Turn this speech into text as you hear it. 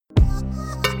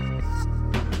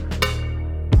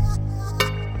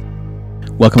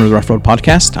Welcome to the Rough Road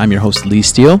Podcast. I'm your host, Lee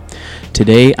Steele.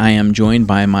 Today I am joined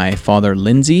by my father,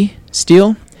 Lindsay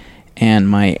Steele, and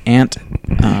my aunt,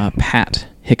 Pat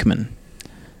Hickman.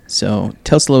 So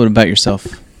tell us a little bit about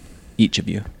yourself, each of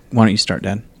you. Why don't you start,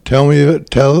 Dad? Tell you a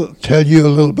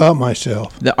little about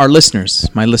myself.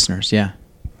 My listeners, yeah.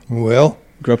 Well,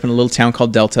 Grew up in a little town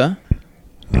called Delta.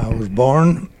 I was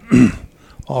born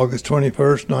August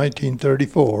 21st,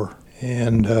 1934,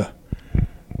 and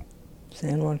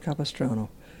San Juan Capistrano.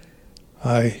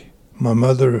 my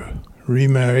mother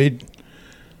remarried,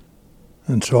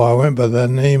 and so I went by the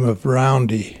name of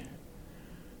Roundy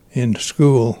in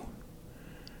school,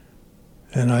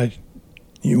 and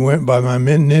you went by my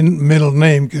middle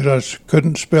name because I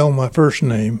couldn't spell my first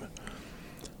name,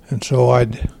 and so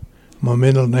my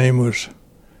middle name was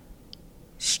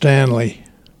Stanley,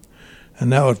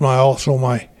 and that was also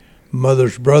my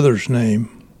mother's brother's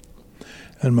name,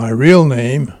 and my real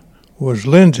name was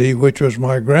Lindsay, which was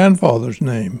my grandfather's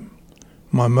name,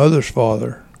 my mother's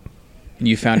father. And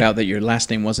you found out that your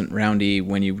last name wasn't Roundy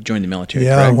when you joined the military,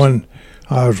 Yeah, correct? when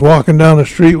I was walking down the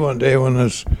street one day when I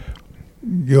was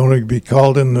going to be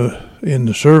called in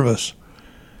the service,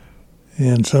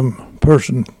 and some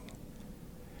person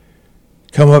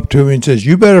come up to me and says,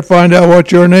 "You better find out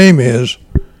what your name is."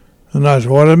 And I said,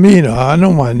 "What do you mean? I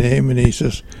know my name." And he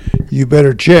says, "You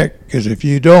better check, because if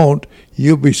you don't,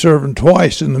 you'll be serving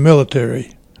twice in the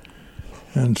military."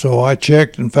 And so I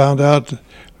checked and found out that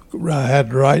I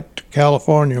had to write to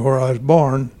California, where I was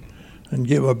born, and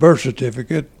get my birth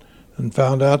certificate, and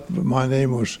found out that my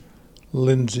name was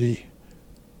Lindsay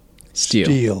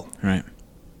Steele. Right.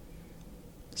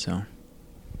 So,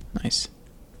 nice.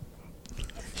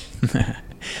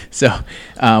 So,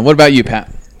 what about you,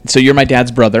 Pat? So you're my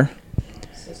dad's brother.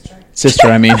 Sister,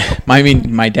 I mean.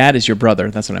 My dad is your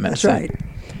brother. That's what I meant to say. That's right.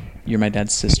 You're my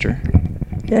dad's sister.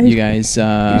 Yeah, You guys,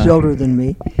 he's older than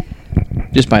me.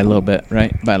 just by a little bit,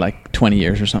 right? By like 20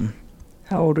 years or something.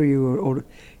 How old are you? Older?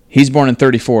 He's born in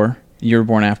 34. You were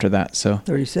born after that, so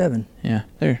 37. yeah.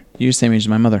 There, you're the same age as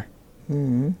my mother.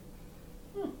 Mm-hmm.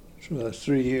 So that's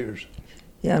 3 years.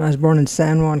 Yeah, and I was born in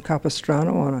San Juan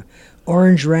Capistrano on a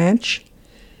orange ranch.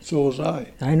 So was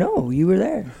I. I know, you were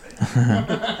there.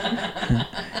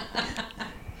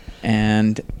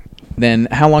 And then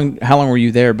how long were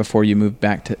you there before you moved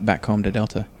back home to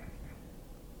Delta?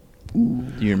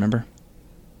 Do you remember?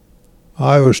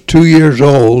 I was 2 years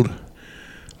old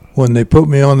when they put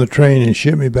me on the train and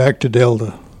shipped me back to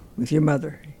Delta. With your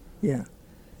mother. Yeah.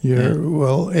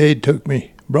 Well, Aid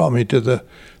brought me to the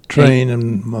train,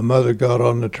 and my mother got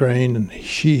on the train, and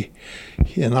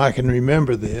and I can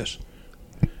remember this.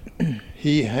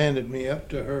 He handed me up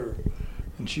to her,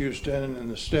 and she was standing in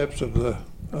the steps of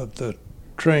the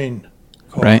train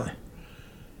car. Right.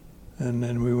 And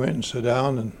then we went and sat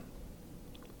down,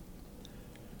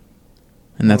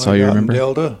 And that's when all I you got in remember?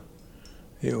 Delta,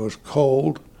 it was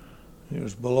cold. It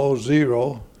was below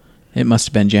zero, It must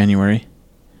have been January.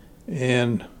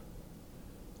 and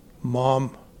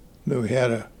Mom, we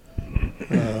had a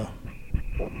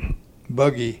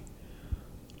buggy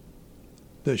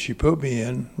that she put me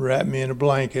in, wrapped me in a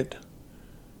blanket,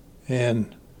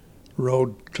 and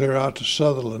rode clear out to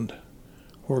Sutherland,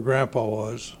 where my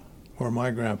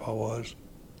grandpa was,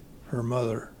 her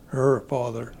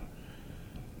father.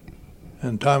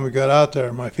 And the time we got out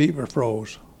there, my feet were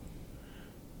froze.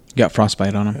 Got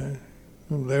frostbite on him.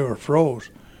 They were froze.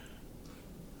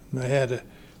 And they had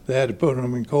to put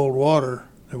them in cold water.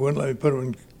 They wouldn't let me put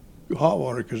them in hot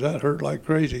water because that hurt like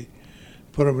crazy.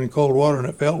 Put them in cold water and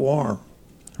it felt warm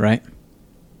Right.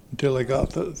 until they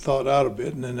got thawed out a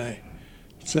bit, and then they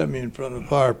set me in front of the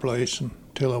fireplace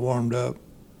until I warmed up.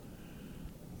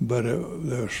 But there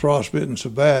was frostbitten so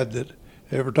bad that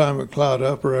every time it clouded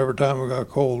up or every time it got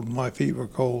cold, my feet were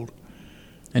cold.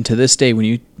 And to this day, when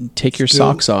you take your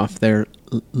Still- socks off, they're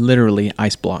literally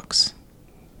ice blocks.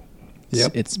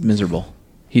 Yep. It's miserable.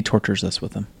 He tortures us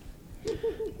with them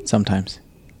sometimes.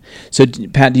 So,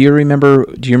 Pat, do you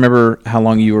remember how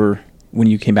long you were when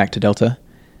you came back to Delta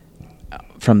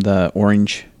from the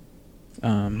Orange?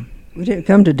 We didn't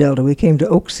come to Delta. We came to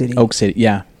Oak City. Oak City.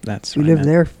 Yeah, that's We what I lived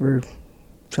meant. there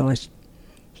till I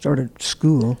started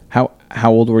school. How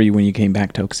old were you when you came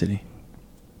back to Oak City?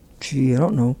 Gee, I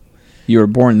don't know. You were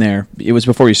born there. It was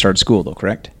before you started school, though,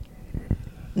 correct?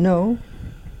 No.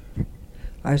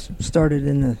 I started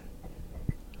in the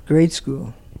grade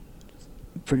school.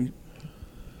 I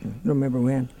don't remember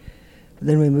when. But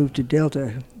then we moved to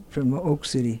Delta from Oak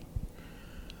City.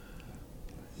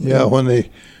 Yeah, when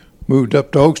they moved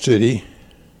up to Oak City,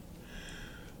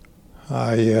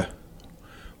 I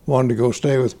wanted to go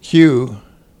stay with Q,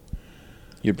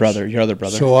 Your other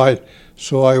brother.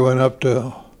 So I went up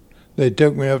to. They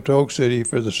took me up to Oak City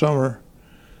for the summer,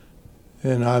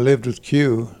 and I lived with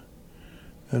Q,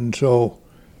 and so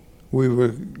we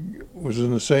was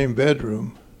in the same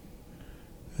bedroom,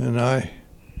 and I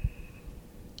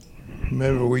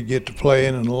remember we'd get to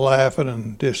playing and laughing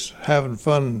and just having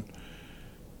fun.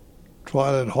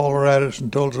 Twilight would holler at us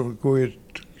and told us we'd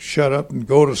shut up and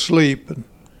go to sleep,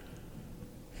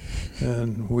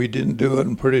 and we didn't do it,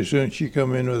 and pretty soon she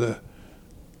come in with a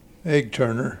egg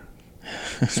turner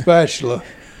spatula,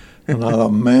 and I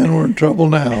thought, man, we're in trouble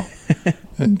now.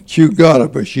 And Q got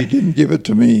it, but she didn't give it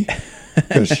to me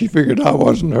because she figured I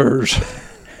wasn't hers.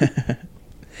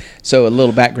 So a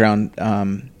little background.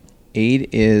 Aid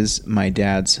is my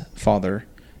dad's father.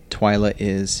 Twyla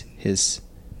is his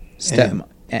aunt,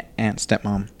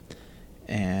 stepmom.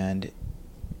 And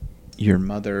your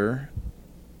mother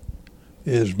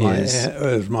is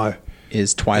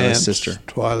Twyla's sister.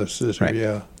 Twyla's sister, right.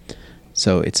 Yeah.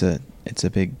 So it's a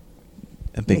big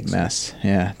mess.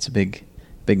 Yeah, it's a big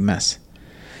mess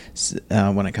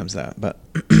when it comes to that. But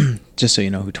just so you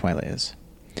know who Twyla is.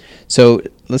 So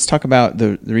let's talk about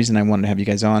the reason I wanted to have you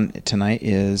guys on tonight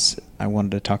is I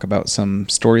wanted to talk about some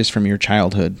stories from your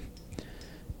childhood.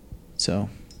 So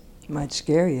It might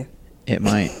scare you. it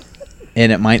might,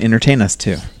 and it might entertain us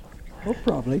too. Oh,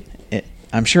 probably.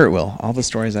 I'm sure it will. All the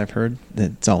stories I've heard,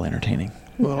 it's all entertaining.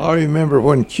 Well, I remember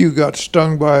when Q got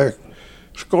stung by a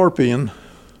scorpion.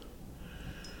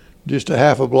 Just a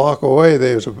half a block away,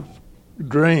 there was a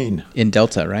drain. In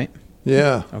Delta, right?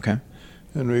 Yeah. Okay.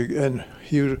 And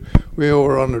we were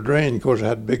over on the drain. Of course, it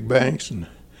had big banks, and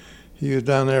he was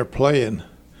down there playing,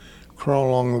 crawling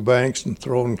along the banks and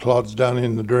throwing clods down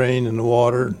in the drain in the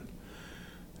water.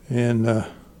 And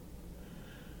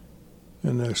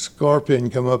the scorpion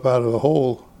come up out of the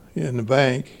hole in the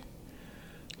bank,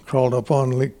 crawled up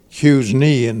on Q's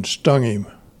knee and stung him.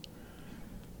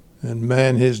 And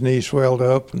man, his knee swelled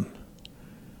up, and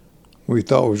we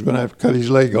thought we was going to have to cut his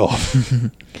leg off.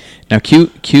 Now,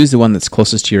 Q's the one that's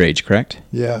closest to your age, correct?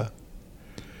 Yeah.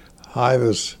 I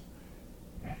was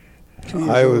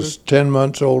 10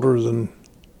 months older than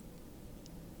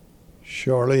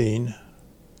Charlene,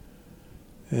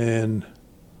 and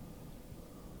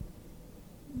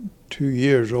 2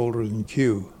 years older than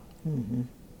Q. Mm-hmm.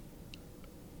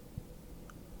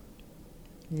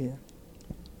 Yeah.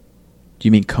 Do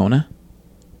you mean Kona?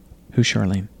 Who's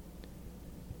Charlene?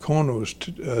 Kona was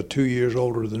 2 years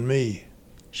older than me.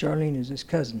 Charlene is his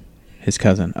cousin. His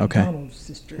cousin. Okay. Donald's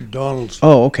sister. Donald's.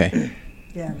 Oh, okay.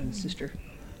 Gavin's sister.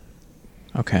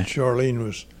 Okay. Charlene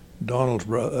was Donald's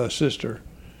sister.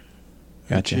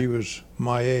 Gotcha. And she was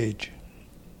my age.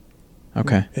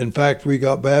 Okay. In fact, we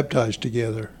got baptized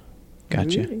together.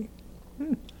 Gotcha. Really?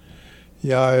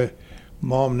 Yeah,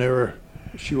 Mom never.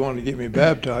 She wanted to get me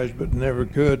baptized, but never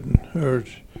could.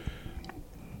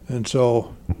 And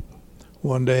so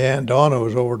one day Aunt Donna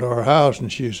was over to our house,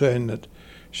 and she was saying that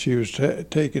she was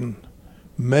taking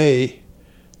May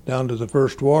down to the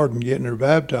First Ward and getting her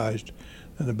baptized.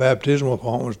 And the baptismal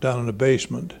font was down in the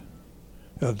basement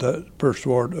of the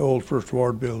old First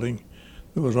Ward building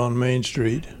that was on Main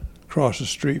Street, across the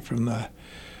street from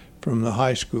the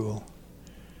high school.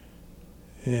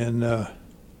 And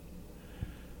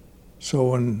so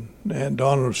when Aunt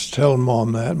Donna was telling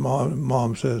Mom that,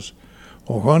 Mom says,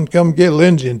 well, why don't you come get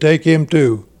Lindsay and take him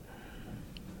too?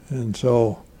 And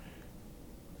so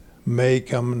May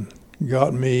come and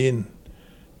got me and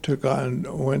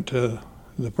went to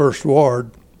the First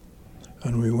Ward,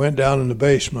 and we went down in the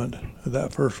basement of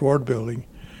that First Ward building,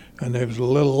 and there was a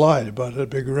little light about that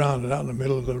big around it out in the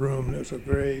middle of the room. There's a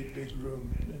great big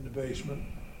room in the basement.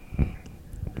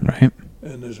 Right.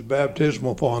 And there's a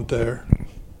baptismal font there.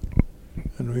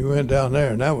 And we went down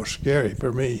there, and that was scary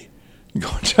for me,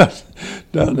 going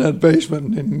down that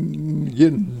basement and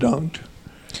getting dunked.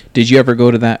 Did you ever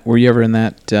go to that? Were you ever in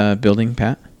that building,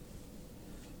 Pat?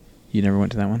 You never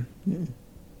went to that one?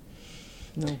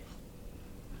 No.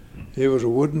 It was a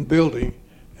wooden building,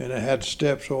 and it had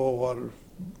steps, 7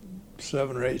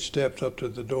 or 8 steps up to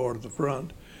the door to the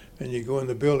front. And you go in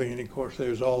the building, and of course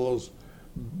there's all those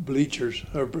bleachers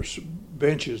or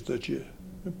benches that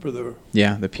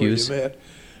the pews. Where you met.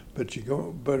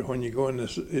 But when you go in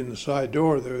the side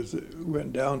door,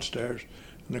 went downstairs,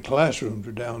 and the classrooms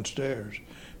were downstairs,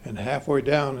 and halfway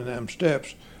down in them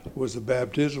steps was the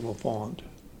baptismal font.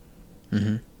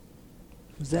 Mm-hmm.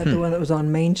 Was that the one that was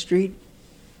on Main Street?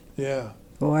 Yeah.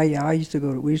 Oh, I used to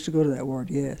go to. We used to go to that ward.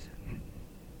 Yes.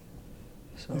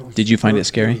 So. Did you find it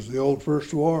scary? It was the old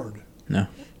First Ward. No.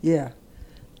 Yeah.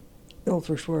 The old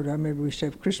First Ward. I remember we used to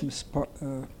have Christmas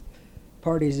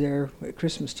parties there at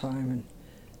Christmas time, and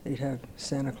they'd have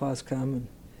Santa Claus come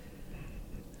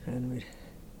and we'd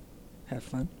have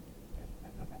fun.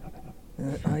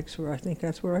 And I think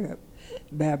that's where I got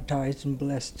baptized and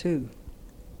blessed too.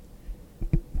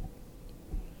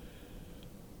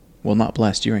 Well, not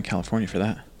blessed. You were in California for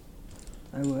that.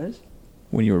 I was.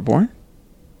 When you were born?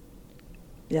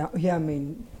 Yeah. I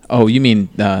mean. Oh, you mean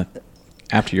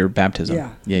after your baptism?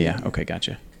 Yeah. Yeah. Okay,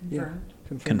 gotcha. Yeah.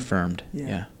 Confirmed. Yeah.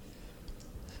 Yeah.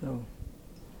 So.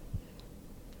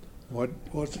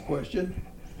 What's the question?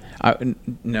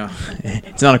 No,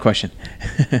 it's not a question.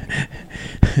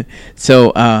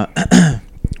 So,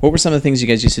 what were some of the things you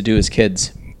guys used to do as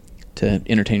kids to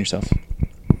entertain yourself?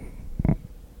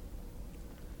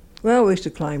 Well, we used to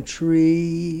climb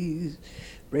trees,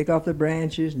 break off the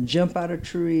branches, and jump out of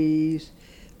trees,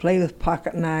 play with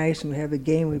pocket knives, and we have a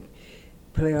game we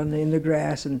play in the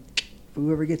grass, and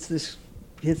whoever hits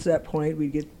that point, we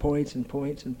get points and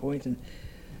points and points,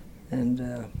 and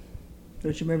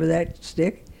don't you remember that,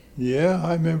 Stick? Yeah,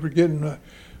 I remember getting a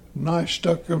knife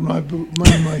stuck in my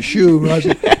shoe, and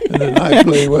the knife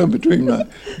lay went between my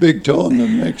big toe and the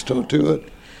next toe to it.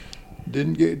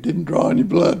 Didn't draw any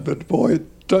blood, but boy,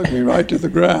 it took me right to the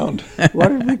ground.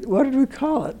 What did we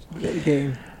call it? That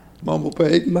game? Mumble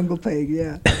peg. Mumble peg,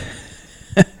 yeah.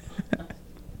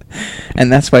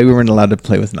 And that's why we weren't allowed to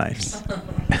play with knives.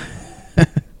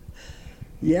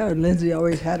 Yeah, and Lindsay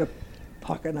always had a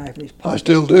pocket knife in his pocket. I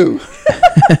still do.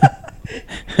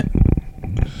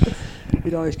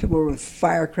 He'd always come over with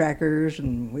firecrackers,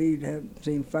 and we'd have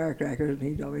seen firecrackers, and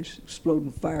he'd always explode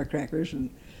in firecrackers and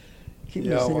keep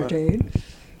us entertained.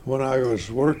 When I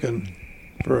was working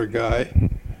for a guy,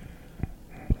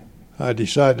 I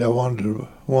decided I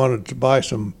wanted to buy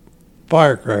some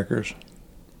firecrackers,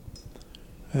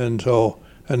 and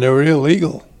they were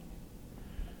illegal.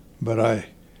 But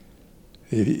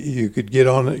you could get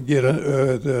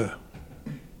the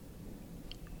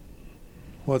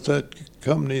what's that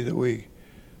company that we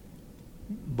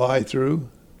buy through?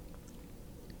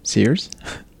 Sears?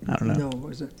 I don't know. No,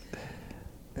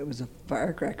 it was a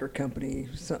firecracker company.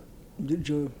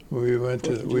 We went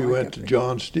to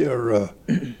John Steele.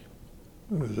 It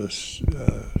was a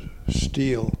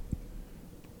Steele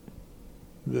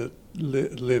that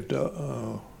lived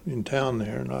in town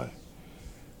there, and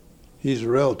he's a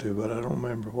relative, but I don't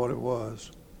remember what it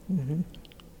was. Mm-hmm.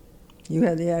 You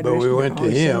had the address. But we went to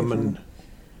him,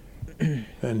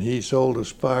 and he sold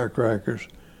us firecrackers.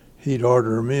 He'd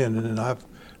order them in, and then I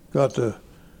got the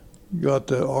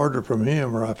order from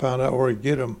him, or I found out where he'd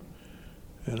get them.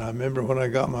 And I remember when I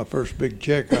got my first big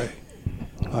check,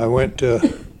 I went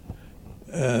to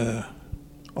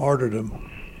ordered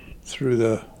them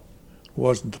through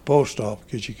wasn't the post office,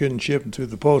 because you couldn't ship them through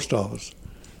the post office,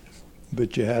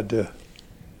 but you had to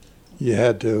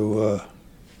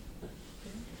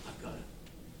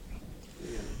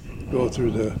go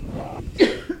through the.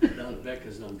 Down at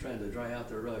Becca's, and I'm trying to dry out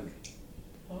their rug.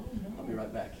 I'll be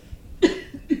right back.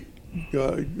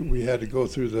 We had to go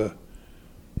through the.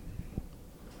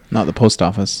 Not the post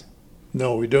office.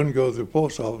 No, we didn't go through the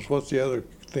post office. What's the other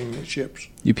thing that ships?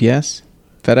 UPS?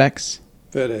 FedEx?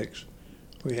 FedEx.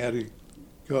 We had to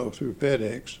go through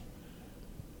FedEx.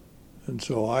 And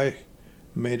so I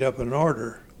made up an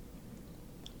order,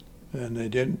 and they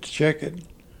didn't check it,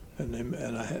 and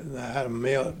I had them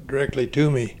mail it directly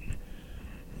to me,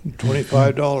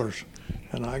 $25,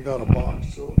 and I got a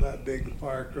box that big of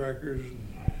firecrackers.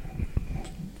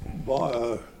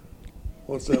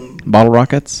 What's them? Bottle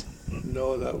rockets?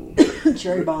 No, that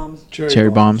Cherry bombs. Cherry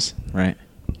bombs, right.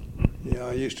 Yeah,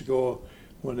 I used to go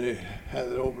when they had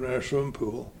an open air swimming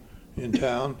pool in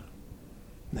town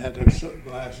and had those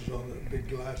glasses on the big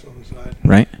glass on the side.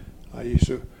 Right. I used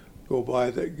to go by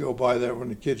there when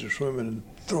the kids are swimming and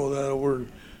throw that over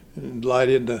and light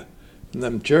into and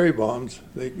them cherry bombs.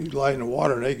 They could light in the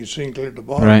water and they could sink clear to the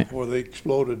bottom right. before they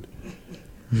exploded.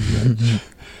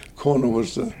 Kona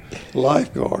was the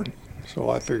lifeguard, so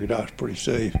I figured I was pretty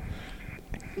safe.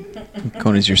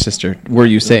 Kona's your sister. Were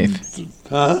you safe?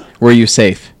 Huh? Were you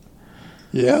safe?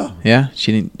 Yeah. Yeah?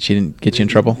 She didn't get you in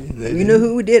trouble? We knew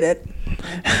who did it.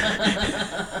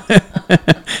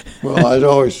 Well, I'd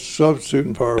always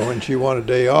substituting for her. When she wanted a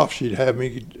day off, she'd have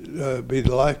me be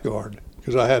the lifeguard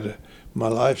because I had my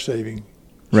life-saving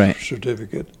right.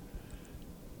 certificate.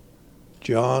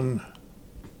 John,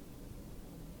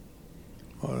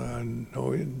 I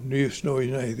used to know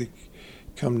his name. He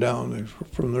come down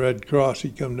from the Red Cross.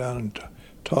 He'd come down and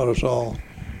taught us all.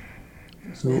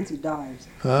 Those fancy dives.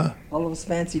 Huh? All those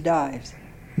fancy dives.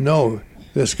 No,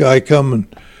 this guy come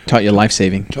and taught you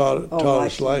life-saving. Taught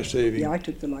us life-saving. Yeah, I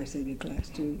took the life-saving class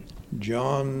too.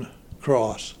 John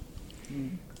Cross.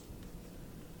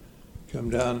 come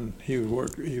down and he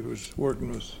was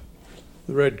working with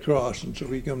the Red Cross, and so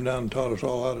he come down and taught us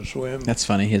all how to swim. That's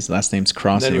funny. His last name's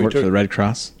Cross, Then and he we worked for took- the Red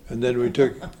Cross. And then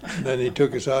he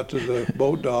took us out to the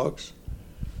boat docks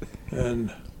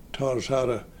and taught us how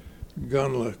to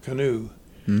gunnel a canoe.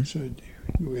 Hmm. So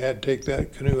we had to take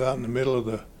that canoe out in the middle of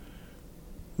the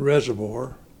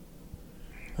reservoir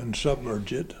and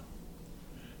submerge it.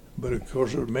 But of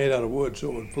course it was made out of wood,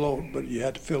 so it would float, but you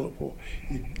had to fill it full.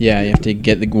 Yeah, you have to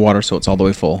get the water so it's all the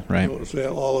way full, right? Fill it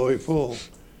all the way full.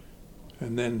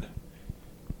 And then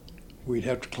we'd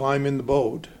have to climb in the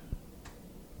boat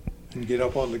and get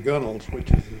up on the gunnels, which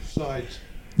is the sides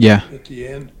Yeah, at the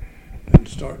end, and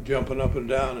start jumping up and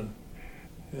down,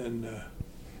 and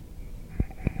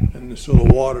so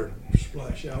the water would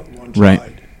splash out one Right.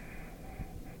 side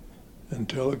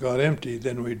until it got empty.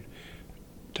 Then we'd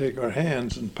take our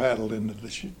hands and paddle into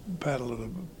paddle to the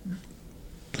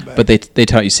back. but they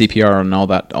taught you CPR and all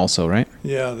that also, right?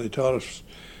 Yeah, they taught us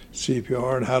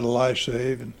CPR and how to life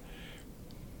save and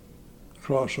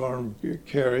cross arm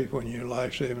carry when you're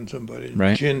life saving somebody. And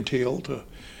Right. chin tilt to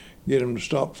get them to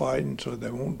stop fighting so they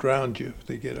won't drown you if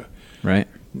they get a. Right.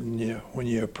 And when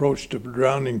you approached a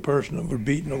drowning person that was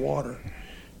beating the water,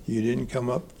 you didn't come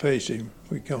up face him.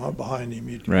 We'd come up behind him.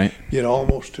 You'd Right. get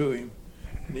almost to him,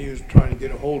 and he was trying to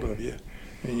get a hold of you,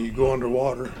 and you go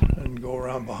underwater and go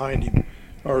around behind him,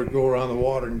 or go around the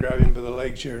water and grab him by the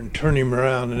legs here and turn him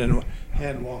around, and then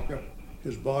hand walk up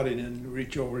his body and then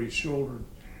reach over his shoulder,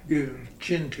 give him a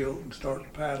chin tilt and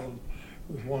start paddling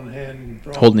with one hand in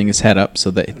front. Holding his head up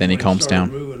so that And then he when calms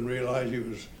started down. moving, realized he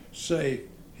was safe,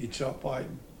 he'd stop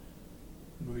fighting,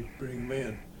 and we'd bring him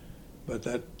in. But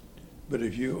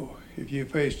if you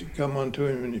come onto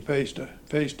him and you faced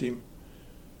him,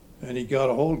 and he got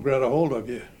a hold of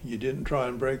you, you didn't try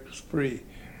and break free.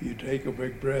 You take a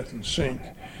big breath and sink.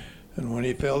 And when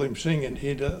he felt him sinking,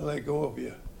 he'd let go of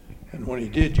you. And when he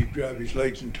did, you'd grab his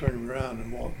legs and turn him around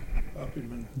and walk up him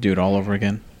and Do it all over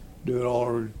again. do it all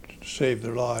over to save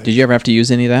their lives. Did you ever have to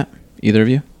use any of that? Either of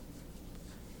you?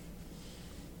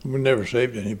 We never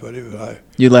saved anybody, but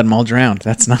You let them all drown.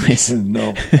 That's nice.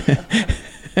 no.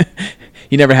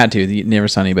 You never had to. You never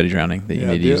saw anybody drowning that you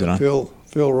needed to use it on. Phil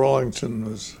Rawlington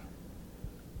was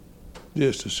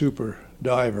just a super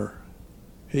diver.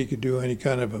 He could do any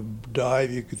kind of a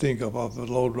dive you could think of off the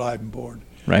low diving board.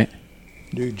 Right.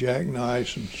 Do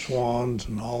jackknives and swans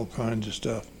and all kinds of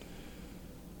stuff.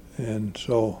 And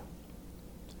so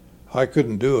I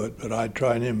couldn't do it, but I'd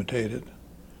try and imitate it.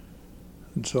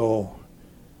 And so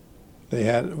they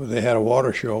had a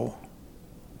water show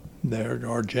there.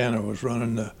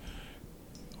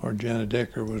 Arjana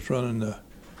Decker was running the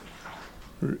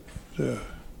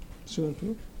Swimming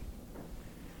pool?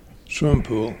 swim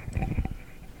pool.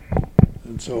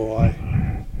 And so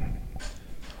I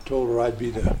told her I'd be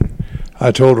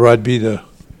the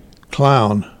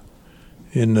clown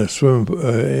in the swim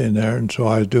in there, and so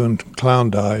I was doing clown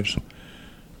dives,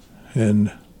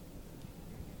 and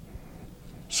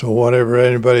so whatever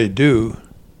anybody do,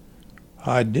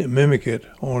 I'd mimic it.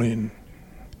 Only in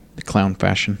The clown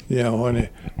fashion.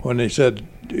 when they said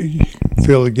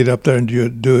Phil would get up there and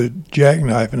do a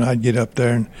jackknife, and I'd get up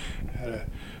there and had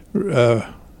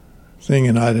a thing,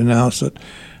 and I'd announce that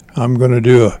I'm going to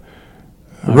do a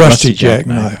rusty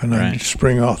jackknife, and I'd right.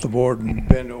 spring off the board and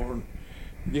bend over and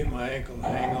get my ankle and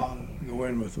hang on and go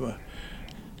in with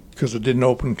because it didn't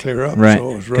open clear up, Right.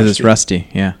 so it was Because it's rusty.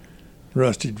 Yeah.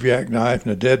 rusty jackknife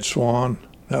and a dead swan.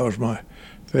 That was my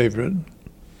favorite.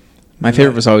 My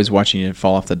favorite was always watching you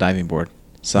fall off the diving board.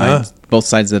 Sides, both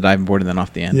sides of the diving board and then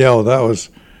off the end. Yeah, well, that was,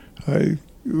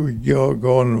 we'd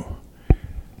go and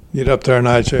get up there, and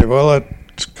I'd say, well,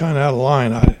 that's kind of out of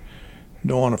line. I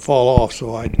don't want to fall off,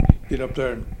 so I'd get up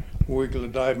there and wiggle the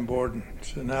diving board, and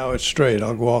say, now it's straight.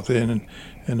 I'll go off the end,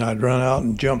 and I'd run out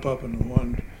and jump up, and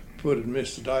one foot would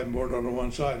miss the diving board on the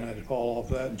one side, and I'd fall off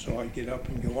that, and so I'd get up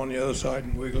and go on the other side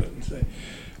and wiggle it and say,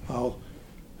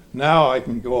 now I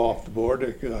can go off the board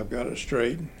because I've got it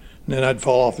straight. And then I'd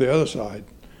fall off the other side.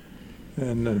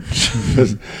 And then,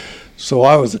 so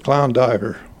I was a clown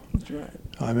diver. That's right.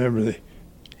 I remember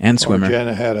And swimmer.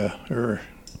 Arjana had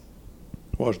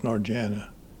wasn't Arjana.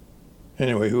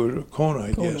 Anyway, who was Kona,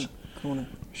 I guess. Kona.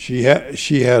 She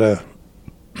had a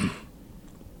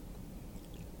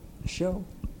Show.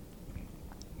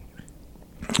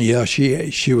 Yeah,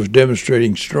 she was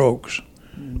demonstrating strokes.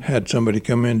 Had somebody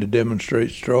come in to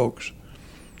demonstrate strokes.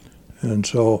 And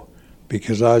so,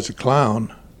 because I was a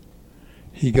clown,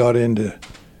 he got in to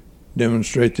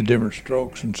demonstrate the different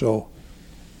strokes, and so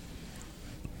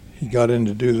he got in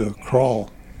to do the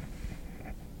crawl.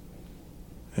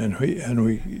 and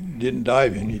we didn't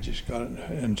dive in. He just got it,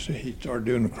 and so he started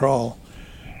doing the crawl,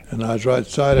 and I was right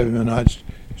side of him, and I'd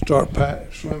start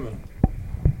swimming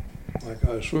like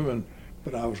I was swimming,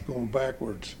 but I was going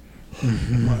backwards.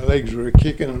 My legs were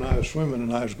kicking, and I was swimming,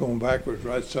 and I was going backwards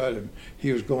right side of him.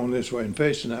 He was going this way and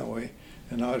facing that way,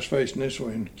 and I was facing this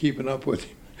way and keeping up with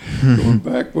him, going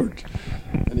backwards.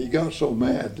 And he got so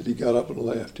mad that he got up and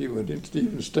left. He wouldn't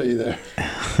even stay there.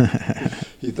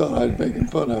 He thought I was making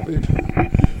fun of him.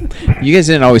 You guys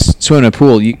didn't always swim in a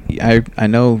pool. I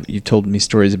know you've told me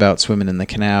stories about swimming in the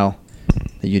canal,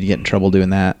 that you'd get in trouble doing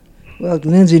that. Well,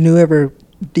 Lindsay knew every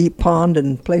deep pond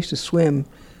and place to swim.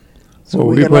 So Well,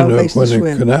 we we, got a lot of places to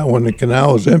swim. when the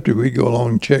canal was empty, we'd go along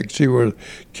and check, see where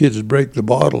kids would break the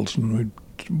bottles, and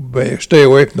we'd stay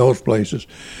away from those places.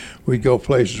 We'd go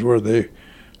places where they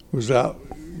was out,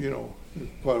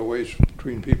 quite a ways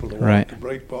between people that Right. wanted to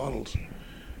break bottles.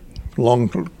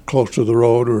 Close to the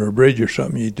road or a bridge or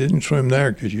something. You didn't swim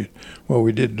there because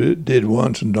we did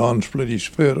once, and Don split his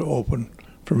foot open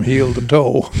from heel to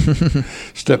toe.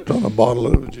 Stepped on a bottle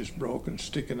that was just broken,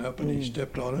 sticking up, and he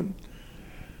stepped on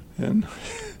it. And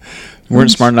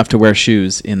Weren't smart enough to wear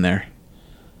shoes in there.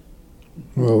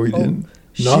 well, we didn't.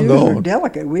 Shoes Not are going.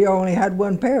 delicate. We only had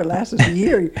one pair. It lasted a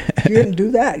year. You couldn't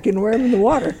do that. You couldn't wear them in the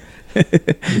water.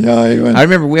 Yeah, he went. I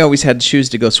remember we always had shoes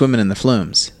to go swimming in the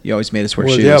flumes. You always made us wear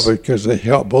Well, shoes. yeah, because they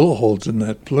shot bullet holes in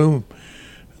that plume,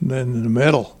 and then in the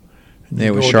metal. And They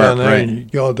you were go sharp, down there, right. And you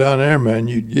go down there, man.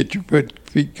 You'd get your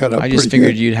feet cut up. I just pretty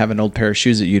figured good. you'd have an old pair of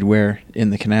shoes that you'd wear in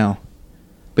the canal.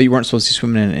 But you weren't supposed to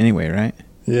swim in it anyway, right?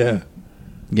 Yeah,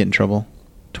 Get in trouble.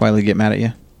 Twilight get mad at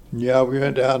you. yeah. We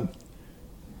went down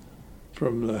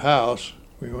from the house.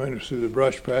 We went through the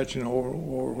brush patch and over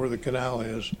where the canal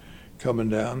is, coming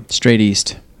down. Straight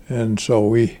east. And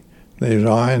so there's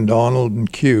I and Donald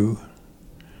and Q.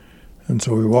 And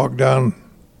so we walked down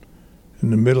in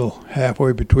the middle,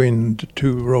 halfway between the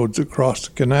two roads across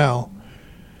the canal.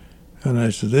 And I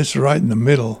said, this is right in the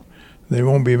middle. There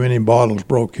won't be many bottles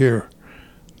broke here.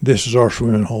 This is our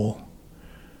swimming hole.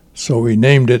 So we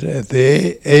named it at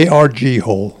the ARG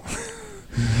hole.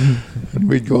 And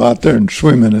we'd go out there and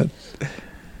swim in it.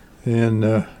 And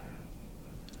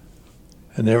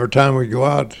every time we go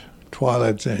out,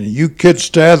 Twilight saying, you kids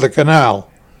stay out of the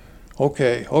canal.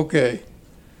 Okay.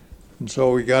 And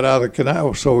so we got out of the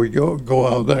canal, so we go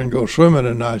out there and go swimming,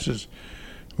 and I says,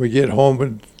 we get home,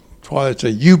 and Twilight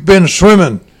said, you've been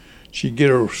swimming. She'd get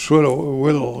her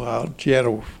willow out. She had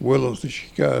a willow that she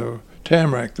got, a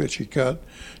tamarack that she cut.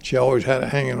 She always had it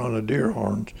hanging on the deer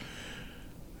horns.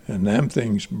 And them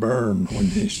things burn when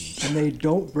they... And they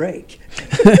don't break.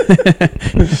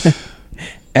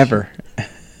 Ever.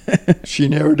 She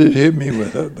never did hit me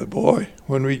with it, but boy,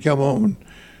 when we'd come home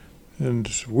and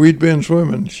we'd been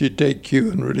swimming, she'd take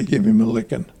Q and really give him a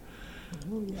licking.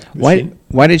 But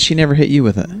Why did she never hit you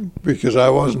with it? because I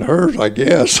wasn't hers, I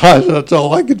guess. That's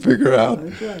all I could figure out.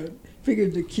 That's right.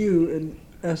 Figured the Q and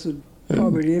S would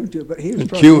probably give him to it, but he was And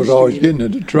probably Q was always instigating.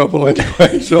 getting into trouble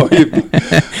anyway,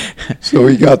 so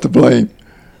he got the blame.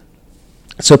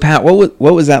 So Pat, what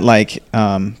was that like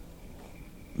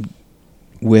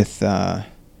with the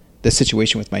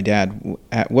situation with my dad?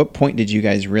 At what point did you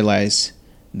guys realize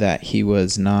that he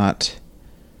was not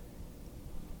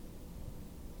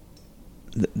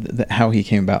how he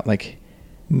came about? Like,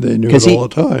 They knew 'Cause it all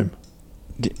the time.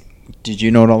 did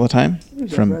you know it all the time? He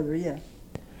was our brother, yeah.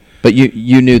 But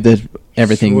you knew that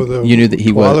everything. So You knew that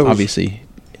he was Twilight was- obviously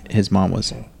his mom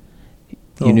was. Oh.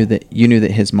 You knew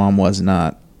that his mom was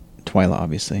not Twyla,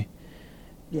 obviously.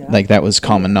 Yeah. Like that was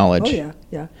common knowledge. Oh,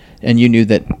 yeah. And you knew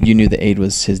that Aid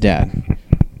was his dad.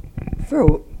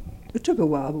 It took a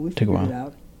while, but we Took a figured it while.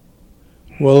 out.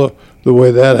 Well, the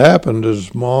way that happened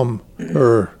is Mom,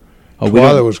 or Oh,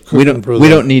 Twyla was cooking for we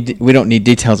don't need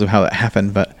details of how that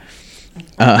happened, but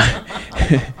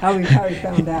How we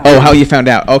found out. oh, how you found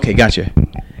out? Okay, gotcha.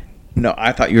 No,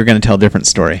 I thought you were going to tell a different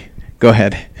story. Go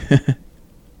ahead.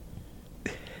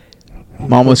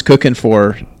 Mom was cooking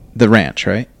for the ranch,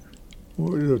 right?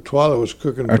 Twyla was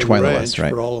cooking Or for Twyla the ranch, was, right.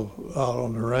 for all out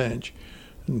on the ranch.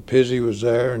 And Pizzy was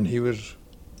there, and he was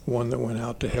one that went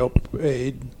out to help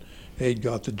Aid. Aid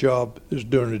got the job. It was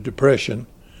during the Depression.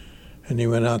 And he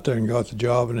went out there and got the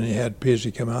job, and then he had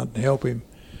Pizzy come out and help him.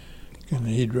 And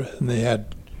they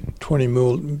had 20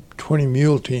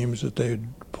 mule teams that they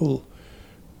would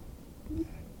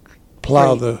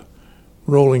plow the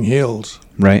rolling hills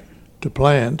Right. to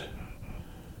plant,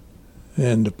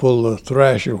 and to pull the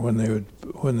thrasher when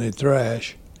they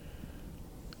thrash.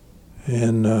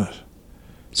 And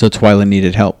So Twyla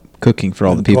needed help cooking for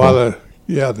all the and people.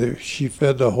 Twyla, she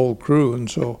fed the whole crew, and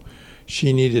so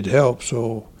she needed help.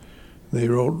 So they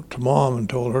wrote to Mom and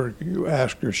told her, you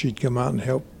asked her if she'd come out and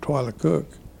help Twyla cook.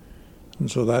 And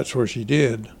so that's where she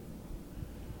did.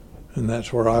 And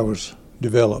that's where I was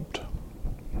developed.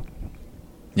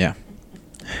 Yeah.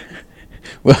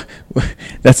 Well,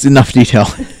 that's enough detail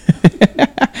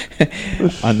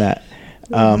on that.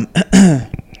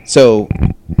 So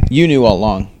you knew all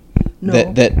along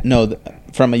No.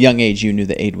 from a young age you knew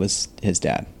that Aid was his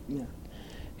dad. Yeah.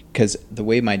 Because the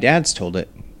way my dad's told it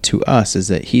to us is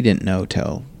that he didn't know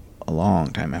till a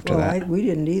long time after that. We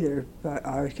didn't either. But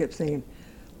I kept thinking,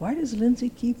 why does Lindsay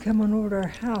keep coming over to our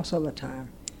house all the time?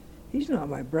 He's not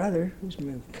my brother. He's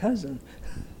my cousin.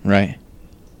 Right.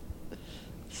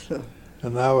 So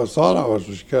And I always thought I was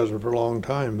his cousin for a long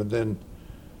time, but then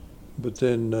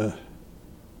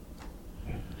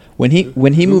When he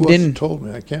who moved was it in, told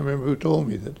me, I can't remember who told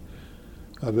me that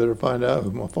I better find out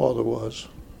who my father was.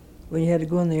 when you had to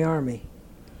go in the Army,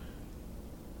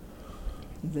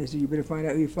 they said you better find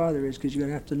out who your father is because you're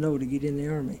going to have to know to get in the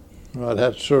Army. I'd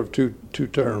have to serve two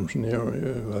terms in the Army.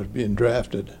 I was being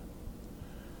drafted.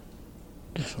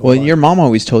 So well, your mom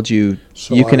always told you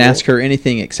so you can I ask wrote- her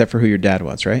anything except for who your dad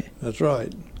was, right? That's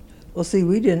right. Well, see,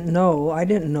 we didn't know. I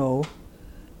didn't know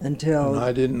until And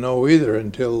I didn't know either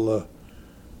until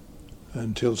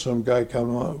some guy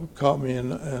caught me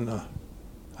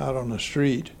out on the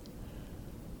street,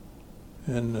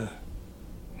 and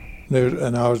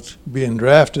I was being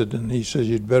drafted, and he says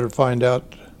you'd better find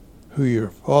out who your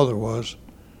father was,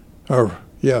 or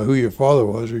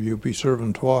you'll be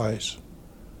serving twice.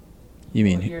 You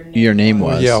mean What your name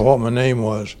was? Yeah, what my name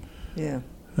was. yeah.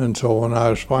 And so when I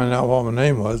was finding out what my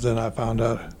name was, then I found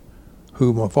out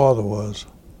who my father was.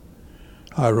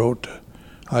 I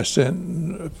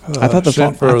sent. I thought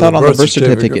on the birth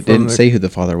certificate didn't say who the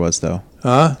father was, though.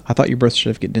 Huh? I thought your birth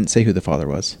certificate didn't say who the father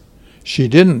was. She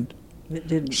didn't. It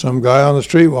didn't. Some guy on the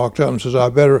street walked up and says,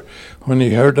 when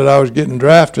he heard that I was getting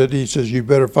drafted, he says, you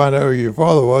better find out who your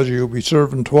father was or you'll be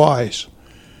serving twice.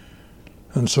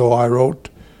 And so I wrote.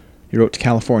 You wrote to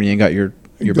California and got your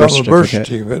got birth my birth certificate.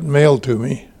 certificate mailed to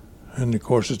me. And of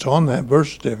course it's on that birth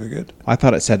certificate. I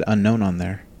thought it said unknown on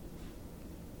there.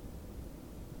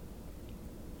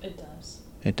 It does.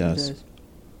 It does. It does.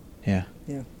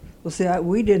 Yeah. Well, see,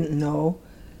 we didn't know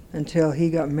until he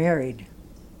got married.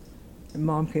 And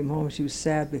Mom came home. She was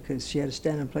sad because she had to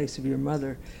stand in place of your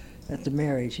mother at the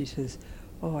marriage. She says,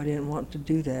 "Oh, I didn't want to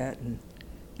do that." And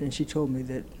then she told me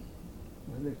that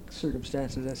the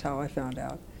circumstances. That's how I found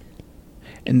out.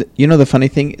 And you know the funny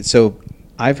thing? So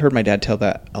I've heard my dad tell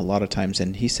that a lot of times,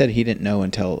 and he said he didn't know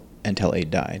until Aid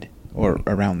died, or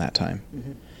around that time.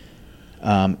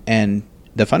 Mhm. And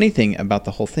the funny thing about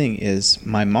the whole thing is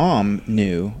my mom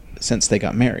knew since they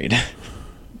got married.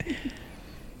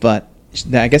 But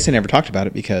I guess they never talked about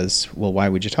it because, well, why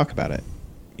would you talk about it?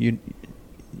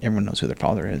 Everyone knows who their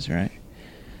father is, right?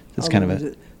 That's kind of Although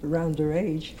it. around their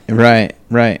age. Right.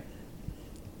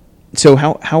 So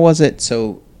how was it?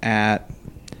 So as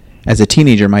a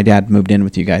teenager, my dad moved in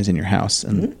with you guys in your house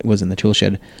and was in the tool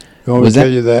shed. You want me Was to that-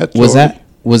 tell you that?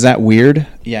 Was that weird?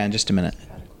 Yeah, in just a minute.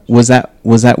 Was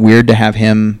that weird to have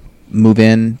him move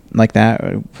in like that?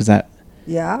 Or was that?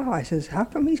 Yeah, I says, how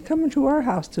come he's coming to our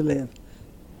house to live?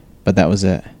 But that was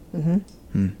it.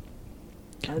 Mm-hmm.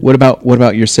 What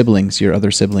about your siblings? Your other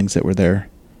siblings that were there?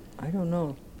 I don't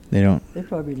know. They don't. They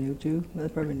probably knew too. They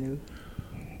probably knew.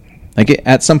 Like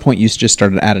at some point, you just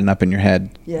started adding up in your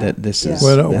head Yeah, that this yeah. is.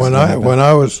 When this when is I happened. when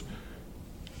I was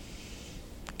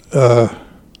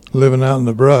living out in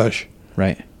the brush,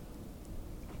 Right.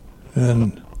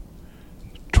 and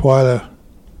Twyla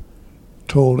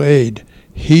told Aid,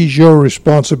 "He's your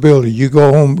responsibility. You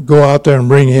go out there and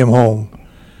bring him home."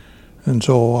 And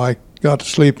so I got to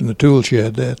sleep in the tool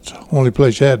shed. That's the only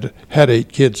place had 8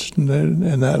 kids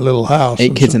in that little house.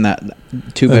 8 kids in that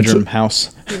 2-bedroom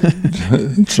house.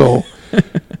 So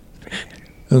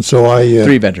and so I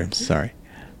 3 bedrooms. Sorry.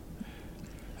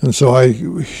 And so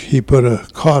he put a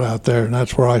cot out there, and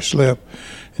that's where I slept.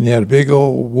 And he had a big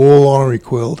old wool army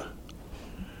quilt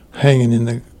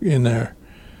hanging in there.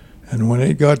 And when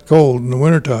it got cold in the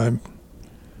wintertime,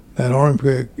 that army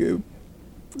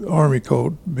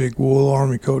coat, big wool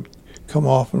army coat, come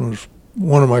off and was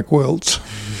one of my quilts.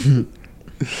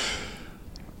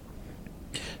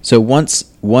 So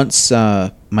once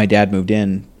my dad moved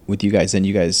in with you guys, then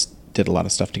you guys did a lot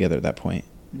of stuff together at that point.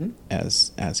 Mhm.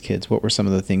 As kids, what were some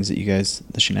of the things that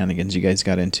the shenanigans you guys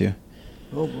got into?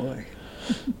 Oh boy.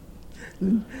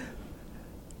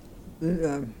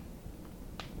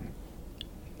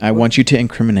 I want you to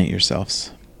incriminate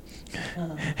yourselves.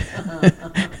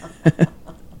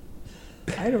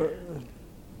 I don't.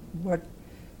 What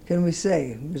can we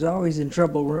say? We was always in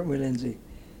trouble, weren't we, Lindsay?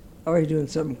 always doing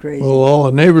something crazy. Well, all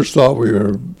the neighbors thought we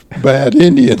were bad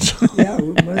Indians. Yeah,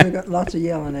 Mother got lots of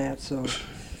yelling at, so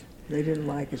they didn't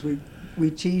like us.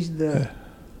 We teased the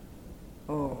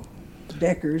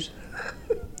Deckers.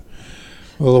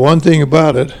 Well, the one thing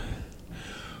about it,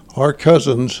 our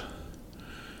cousins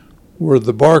were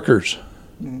the Barkers.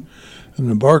 Mm. And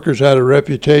the Barkers had a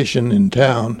reputation in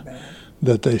town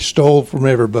that they stole from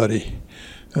everybody.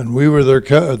 And we were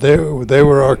they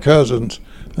were our cousins.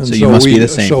 And So you must be the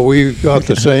same. So we got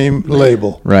the same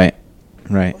label. Right.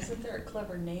 Right. Wasn't there a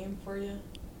clever name for you?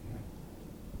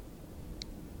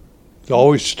 It's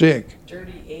always stick.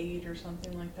 Dirty Aid or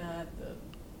something like that?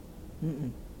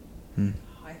 Mm-mm.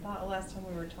 I thought last time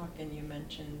we were talking you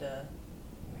mentioned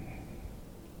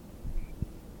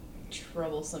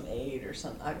troublesome aid or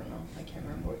something. I don't know. I can't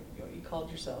remember what you called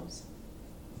yourselves.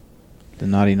 The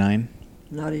Naughty Nine.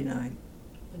 Naughty Nine.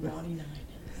 The Naughty Nine.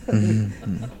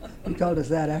 Mhm. He called us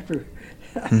that after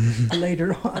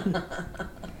later on.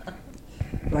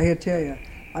 But I gotta tell you,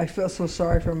 I felt so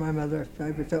sorry for my mother.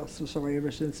 I've felt so sorry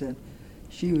ever since then.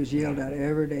 She was yelled at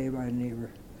every day by a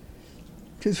neighbor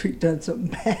because we'd done something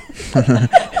bad.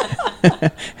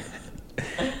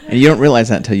 And you don't realize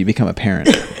that until you become a parent.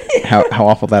 How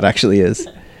awful that actually is.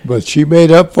 But she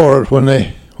made up for it when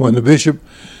the bishop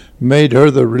made her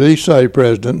the Relief Society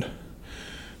president,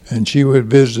 and she would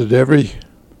visit every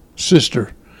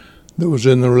sister that was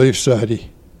in the Relief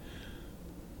Society,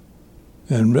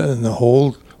 and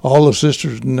all the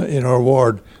sisters in our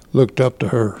ward looked up to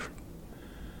her.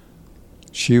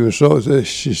 She was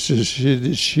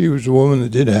she was a woman that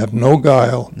didn't have no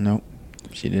guile. Nope,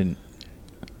 she didn't.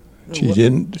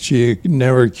 She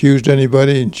never accused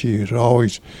anybody, and she would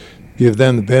always give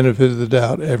them the benefit of the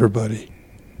doubt, everybody.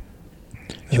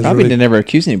 She probably didn't ever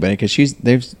accuse anybody because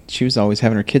she was always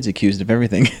having her kids accused of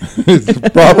everything.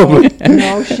 Probably.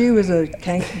 No, she was a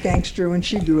gangster when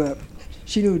she grew up.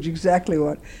 She knew exactly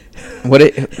what.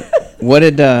 What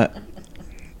did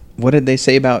they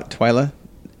say about Twyla?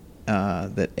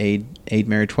 That Aid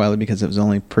married Twyla because it was the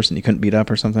only person he couldn't beat up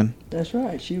or something. That's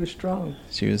right. She was strong.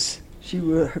 She was.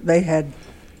 They had.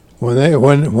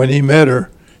 When he met her,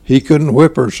 he couldn't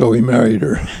whip her, so he married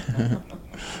her.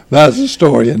 That's the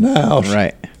story in the house.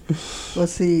 Right. Well,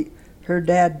 see, her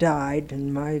dad died,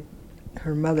 and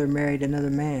her mother married another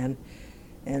man,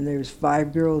 and there was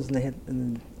 5 girls,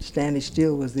 and Stanley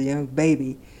Steele was the young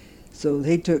baby. So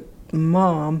they took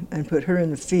Mom and put her in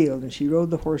the field, and she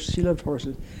rode the horse. She loved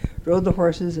horses. Rode the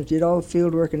horses and did all the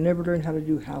field work and never learned how to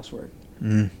do housework.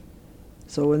 Mm.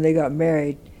 So when they got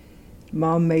married,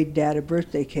 Mom made Dad a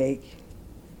birthday cake,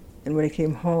 and when he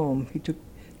came home, he took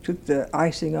the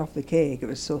icing off the cake. It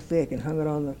was so thick, and hung it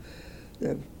on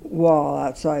the wall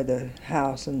outside the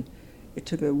house, and it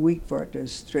took a week for it to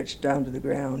stretch down to the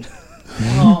ground.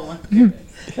 Oh, my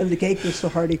goodness. And the cake was so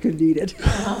hard he couldn't eat it.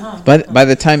 But by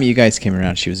the time you guys came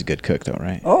around, she was a good cook, though,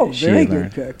 right? Oh, She very had good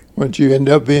learned. cook. When she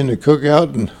ended up being the cook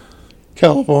out in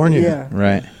California, Yeah.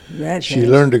 Right. Ranch she hands.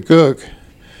 learned to cook,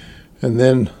 and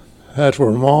then that's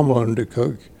where Mom learned to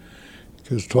cook,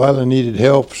 because Twyla needed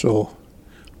help, so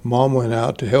Mom went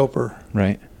out to help her.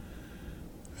 Right.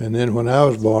 And then when I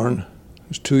was born, I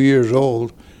was 2 years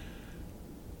old,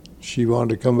 she wanted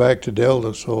to come back to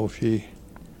Delta, so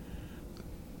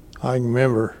I can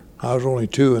remember, I was only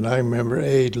 2, and I remember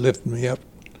Aid lifting me up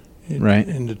Right.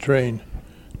 in the train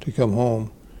to come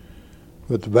home.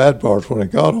 But the bad part was when I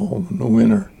got home in the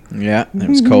winter, Yeah, it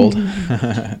was cold.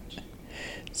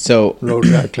 So,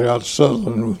 rode back clear out to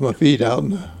Sutherland with my feet out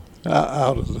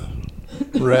of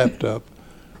the wrapped up.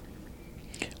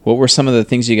 what were some of the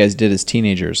things you guys did as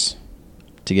teenagers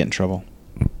to get in trouble?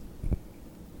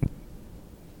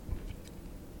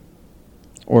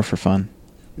 Or for fun?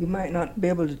 We might not be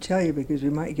able to tell you because we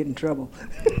might get in trouble.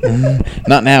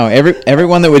 Not now.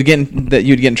 Everyone that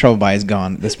you'd get in trouble by is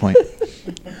gone at this point.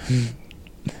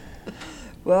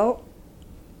 Well,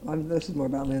 this is more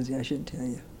about Lindsay. I shouldn't tell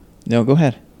you. No, go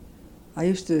ahead. I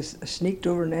used to sneaked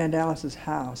over to Aunt Alice's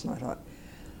house, and I thought,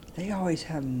 they always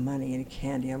have money and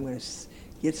candy. I'm going to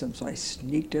get some. So I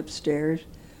sneaked upstairs.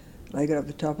 And I got up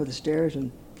the top of the stairs,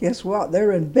 and guess what? They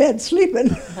were in bed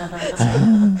sleeping.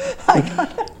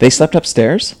 They slept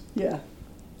upstairs? Yeah,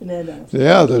 in Aunt Alice.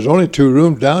 Yeah, there's only 2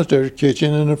 rooms downstairs,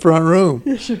 kitchen and the front room.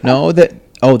 No, that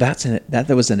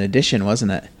was an addition,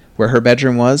 wasn't it? Where her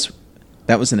bedroom was,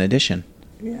 that was an addition.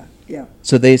 Yeah, yeah.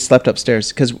 So they slept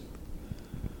upstairs because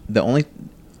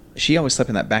she always slept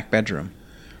in that back bedroom.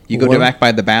 You go What? back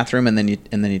by the bathroom and then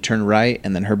you turn right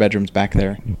and then her bedroom's back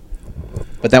there.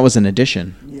 But that was an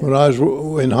addition. Yeah. When I was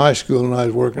in high school and I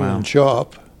was working Wow. in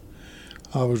shop,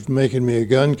 I was making me a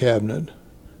gun cabinet,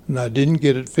 and I didn't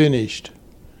get it finished.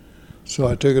 So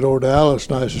I took it over to Alice,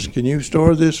 and I says, "Can you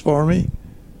store this for me?"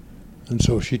 And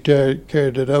so she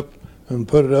carried it up and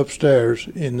put it upstairs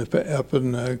up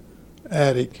in the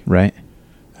attic. Right.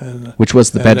 And Which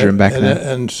was the bedroom back then.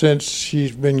 And since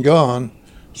she's been gone,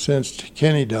 since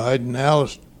Kenny died and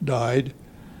Alice died,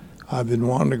 I've been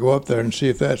wanting to go up there and see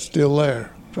if that's still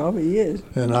there. Probably is.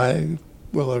 And I've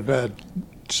had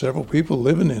several people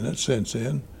living in it since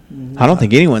then. I don't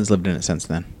think anyone's lived in it since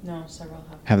then. No, several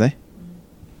have. Have they?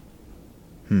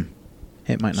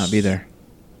 It might not be there.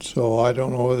 So I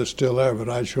don't know whether it's still there, but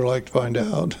I'd sure like to find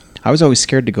out. I was always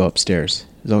scared to go upstairs.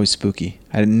 It was always spooky.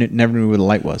 I never knew where the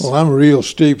light was. Well, I'm real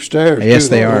steep stairs. Yes, too.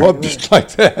 they They'll are. go up just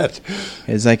like that.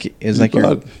 It's like you're,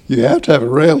 But you have to have a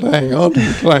rail to hang on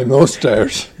to climb those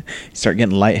stairs. you start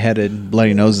getting lightheaded,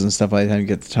 bloody noses and stuff by the time you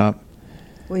get to the top.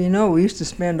 Well, you know, we used to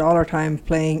spend all our time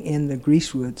playing in the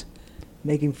greasewoods,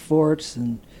 making forts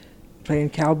and playing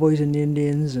cowboys and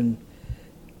Indians. And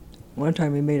one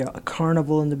time we made a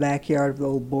carnival in the backyard with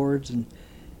old boards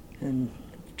and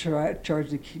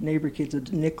charged the neighbor kids a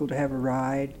nickel to have a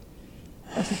ride.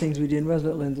 That's the things we did,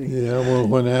 wasn't it, Lindsay? Yeah, well,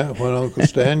 when Uncle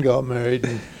Stan got married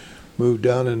and moved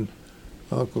down in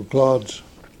Uncle Claude's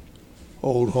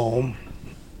old home,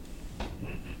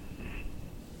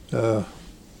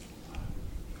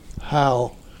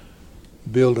 Hal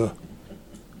built a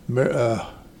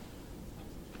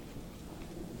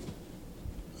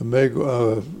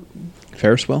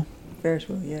Ferris wheel? Ferris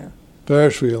wheel, yeah.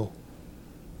 Ferris wheel.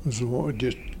 It was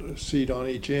just a seat on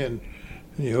each end,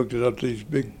 and he hooked it up to these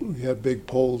big. We had big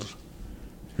poles.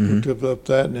 Hooked it up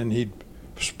that, and then he'd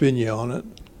spin you on it.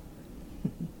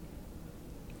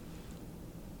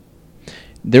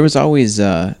 There was always,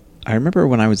 I remember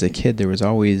when I was a kid, there was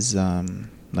always,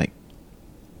 like,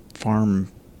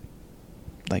 farm,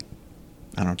 like,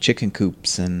 I don't know, chicken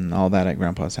coops and all that at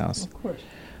Grandpa's house. Of course.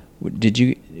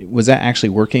 Was that actually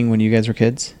working when you guys were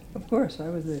kids? Of course. I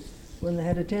was the one that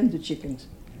had to tend to chickens.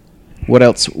 What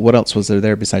else was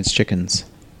there besides chickens?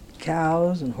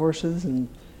 Cows and horses and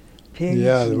pigs.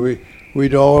 Yeah, and,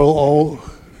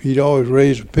 he'd always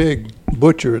raise a pig,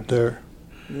 butcher it there,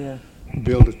 yeah.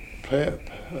 build a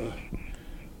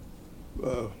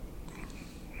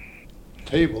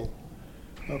table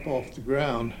up off the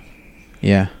ground,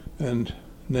 Yeah. and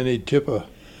then he'd tip a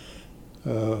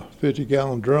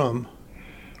 50-gallon drum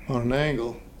on an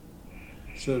angle,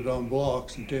 set it on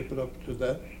blocks, and tape it up to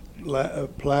that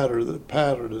patter that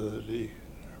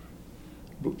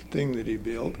thing that he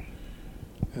built,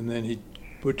 and then he'd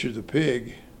butcher the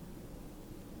pig,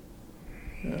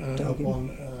 put it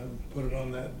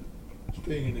on that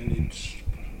thing, and then he'd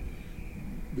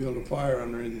build a fire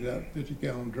underneath that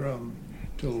 50-gallon drum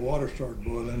till the water started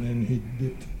boiling, and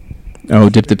he'd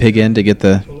Dip the pig in to get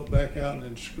the... pull it back out and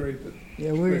then scrape it.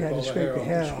 Yeah, we had all to scrape the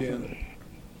hair off of skin. it.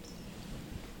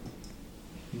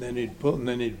 And then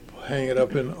he'd hang it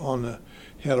up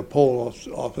he had a pole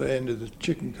off the end of the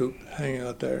chicken coop hanging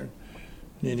out there.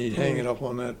 And then he'd hang it up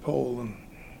on that pole and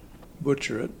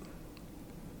butcher it,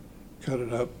 cut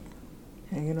it up.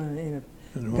 Hang it on in a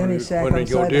And penny sack when we'd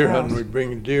go outside the deer house. hunting, we'd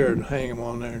bring a deer and hang them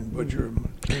on there and butcher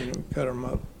them, cut them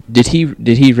up. Did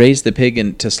he raise the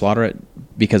pig to slaughter it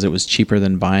because it was cheaper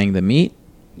than buying the meat?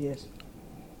 Yes.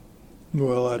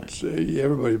 Well, that's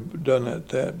everybody done that.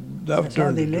 That That's was how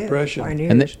during they the lived. Depression.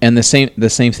 Pioneers. And the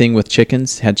same thing with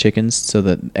chickens. Had chickens, so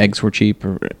that eggs were cheap.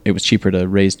 Or it was cheaper to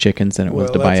raise chickens than it was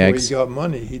to buy eggs. That's where he got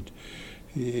money.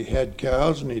 He had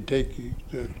cows, and he'd take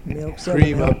the Milk, sell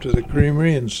cream milk. up to the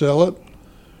creamery and sell it.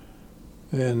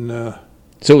 And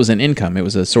So it was an income. It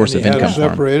was a source of he had income a for him.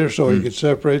 separator, so he could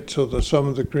separate so that some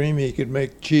of the cream he could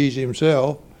make cheese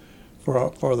himself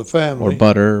for the family. Or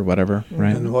butter or whatever,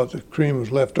 right? And what the cream was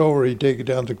left over, he'd take it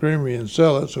down to the creamery and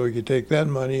sell it, so he could take that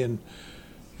money and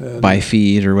Buy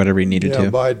feed or whatever he needed to.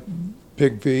 buy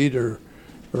pig feed or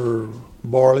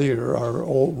barley or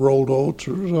rolled oats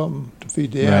or something to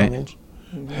feed the Right. animals.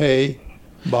 Hay,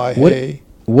 buy What- hay.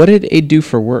 What did Abe do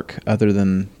for work other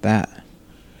than that?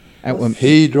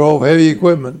 He drove heavy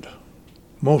equipment,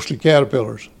 mostly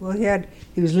Caterpillars. Well,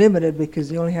 he was limited because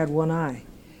he only had one eye,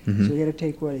 Mhm. so he had to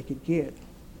take what he could get.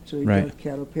 So he Right. got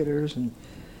cattle pitters and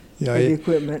Yeah, heavy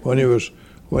equipment. when he was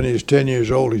 10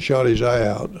 years old, he shot his eye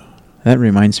out. That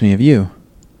reminds me of you.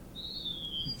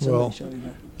 Somebody well, showed him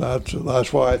that.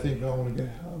 That's why I think I want to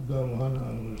get a double hunt out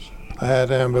of this. I had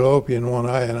amblyopia in one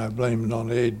eye, and I blamed it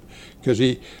on Abe because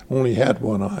he only had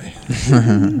one eye.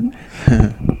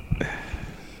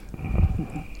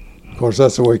 Of course,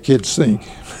 that's the way kids think.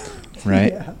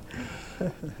 Right? Yeah.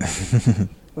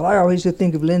 Well, I always used to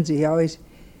think of Lindsay. He always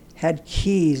had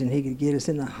keys, and he could get us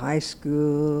into high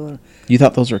school. You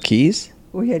thought those were keys?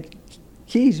 We had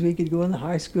keys. We could go in the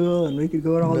high school, and we could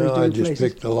go in all these No, I different just places.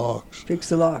 picked the locks. Fix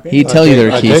the lock. He'd tell you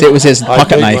their keys. It was his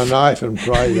pocket I'd knife. take my knife and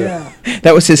pry the, Yeah.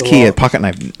 That was his The key, a locks. pocket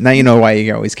knife. Now you know why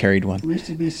you always carried one. We used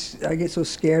to be. I get so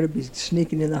scared of be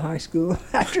sneaking in the high school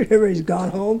after everybody's gone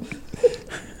home.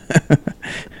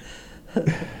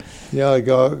 yeah, I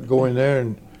go in there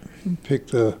and pick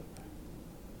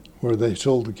where they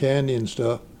sold the candy and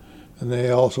stuff, and they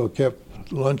also kept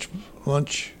lunch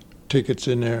tickets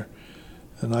in there,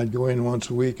 and I'd go in once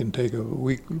a week and take a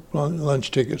week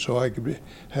lunch ticket so I could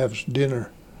have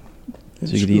dinner. in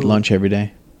So you could eat school. lunch every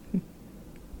day.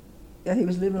 Yeah, he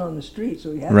was living on the street,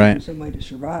 so he had Right. to do somebody to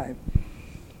survive.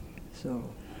 So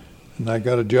And I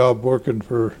got a job working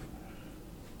for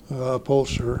a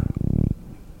upholsterer,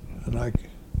 and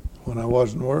when I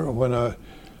wasn't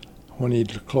when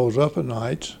he'd close up at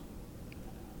nights,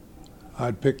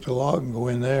 I'd pick the lock and go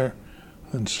in there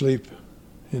and sleep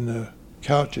in the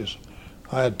couches.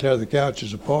 I had to tear the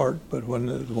couches apart, but when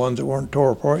the ones that weren't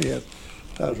tore apart yet,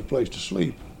 that was a place to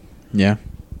sleep. Yeah.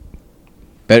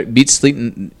 It beats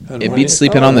sleeping. And It when beats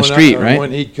sleeping on the street, right?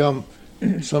 When he'd come,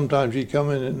 sometimes he'd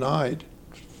come in at night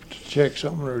to check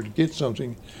something or to get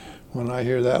something. When I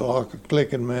hear that lock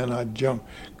clicking, man, I'd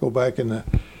go back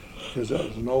because that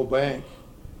was an old bank,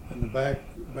 and the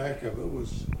back of it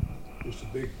was just a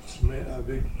big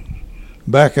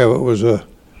back of it was a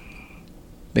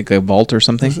Like a vault or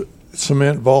something.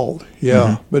 cement vault,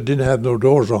 yeah, Mhm. but didn't have no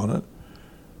doors on it.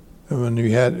 And when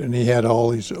he had all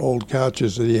these old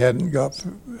couches that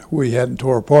we hadn't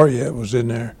tore apart yet, was in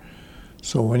there.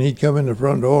 So when he'd come in the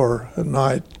front door at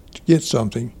night to get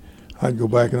something, I'd go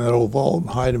back in that old vault and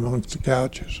hide him amongst the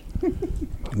couches.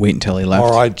 Wait until he left.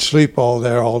 Or I'd sleep all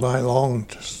there all night long.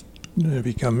 If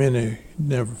he come in, he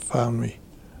never found me.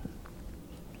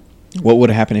 What would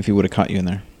have happened if he would have caught you in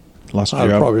there? Lost your I'd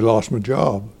job? probably lost my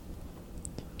job.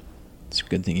 It's a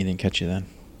good thing he didn't catch you then.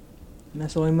 and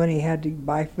that's the only money he had to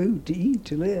buy food to eat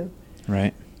to live.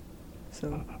 Right.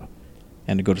 So.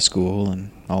 And to go to school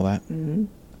and all that. Mm-hmm.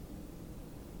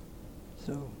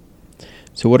 So.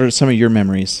 So what are some of your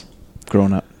memories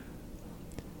growing up,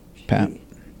 Pat?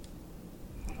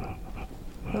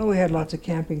 Well, we had lots of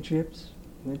camping trips.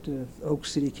 Went to Oak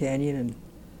City Canyon and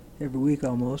every week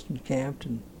almost and camped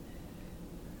and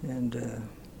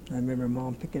I remember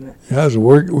Mom picking up, That was a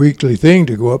weekly thing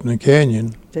to go up in the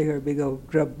canyon. take our big old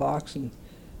grub box and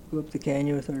go up the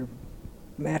canyon with our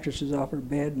mattresses off our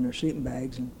bed and our sleeping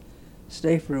bags and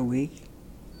stay for a week.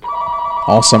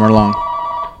 All summer long.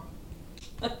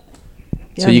 Yeah,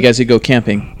 So you guys would go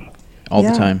camping all the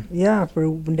time. Yeah, for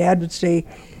when Dad would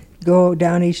go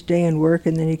down each day and work,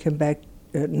 and then he'd come back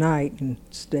at night and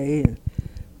stay. And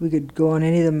we could go on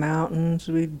any of the mountains.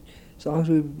 As long as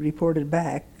we reported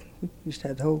back, we just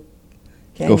had the whole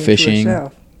canyon to fishing.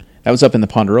 ourselves. That was up in the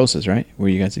Ponderosas, right? Where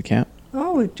you guys would camp?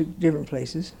 Oh, we took different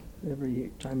places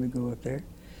every time we go up there.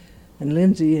 And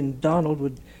Lindsay and Donald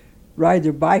would ride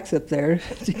their bikes up there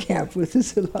to camp with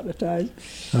us a lot of times.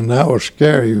 And that was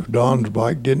scary. Don's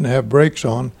bike didn't have brakes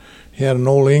on. He had an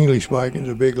old English bike. It was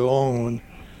a big, long one.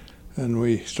 And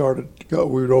we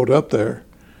rode up there,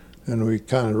 and we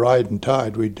kind of ride and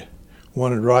tied. We'd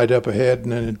one would ride up ahead,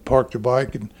 and then it'd park the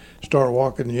bike and start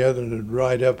walking. The other would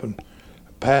ride up and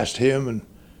past him and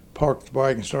park the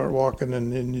bike and start walking,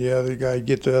 and then the other guy would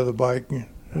get the other bike, and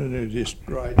they'd just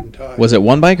ride and tie. Was it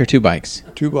one bike or two bikes?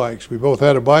 Two bikes. We both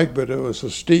had a bike, but it was so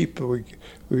steep. We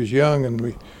was young, and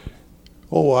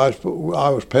I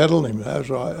was pedaling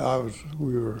him.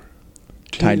 We were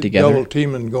Tied together? double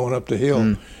teaming going up the hill.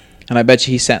 Mm. And I bet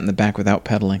you he sat in the back without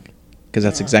pedaling, because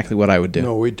that's exactly what I would do.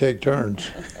 No, we'd take turns.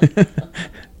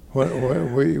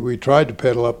 when we tried to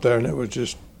pedal up there, and it was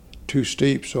just too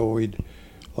steep. So we'd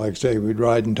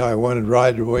ride and tie. One would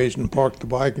ride a ways and park the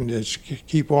bike and just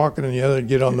keep walking, and the other would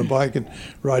get on the bike and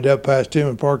ride up past him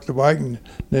and park the bike, and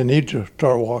then he'd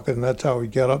start walking. And that's how we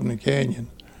got up in the canyon.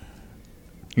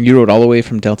 You rode all the way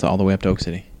from Delta all the way up to Oak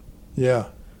City. Yeah,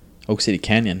 Oak City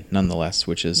Canyon, nonetheless,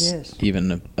 which is Yes.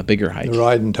 even a bigger hike. the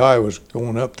ride and tie was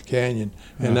going up the canyon,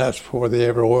 and that's before they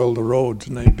ever oiled the roads.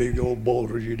 And they big old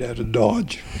boulders you'd have to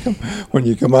dodge when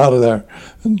you come out of there.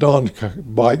 And Don's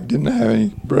bike didn't have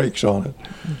any brakes on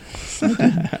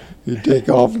it. He'd take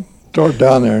off and start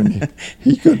down there, and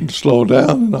he couldn't slow down,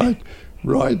 and I'd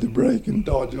ride the brake and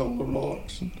dodge all the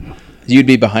rocks. You'd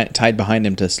be tied behind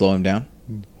him to slow him down?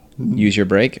 Use your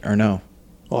brake, or no?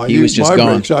 I He was used just my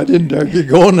gone. brakes. I didn't dare get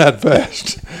going that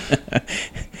fast.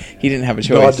 He didn't have a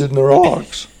choice. Dodging the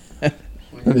rocks.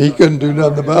 And he couldn't do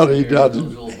nothing about it. He dodged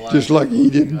it just like he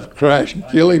didn't crash and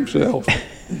kill himself.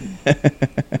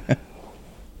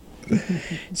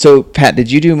 So, Pat, did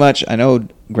you do much? I know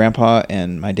Grandpa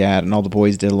and my dad and all the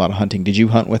boys did a lot of hunting. Did you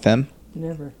hunt with them?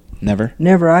 Never. Never?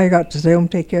 Never. I got to stay home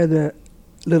and take care of the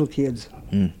little kids.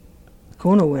 Mm.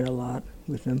 Kona went a lot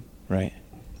with them. Right.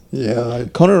 Yeah,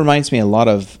 Kona reminds me a lot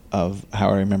of how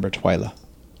I remember Twyla.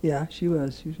 Yeah, she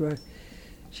was. She was right.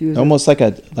 She was Almost like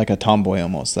a tomboy,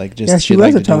 almost like just. Yeah, she she'd was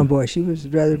like a to do- tomboy. She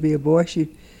would rather be a boy.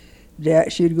 She'd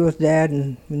go with Dad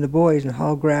and the boys and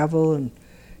haul gravel and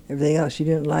everything else. She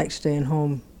didn't like staying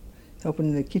home helping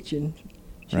in the kitchen.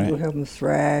 She'd Right. go help them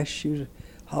thrash. She would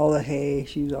haul the hay.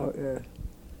 She was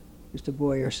just a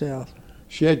boy herself.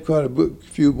 she had quite a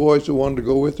few boys that wanted to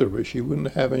go with her, but she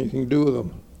wouldn't have anything to do with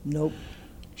them. Nope.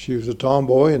 She was a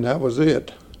tomboy, and that was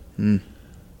it. Mm.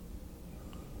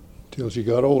 Till she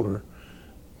got older.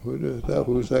 Who's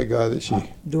that guy that she?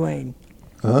 Dwayne.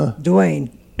 Huh? Dwayne.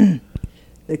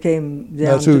 They came down.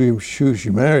 That's who she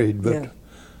married. But Yeah.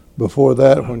 before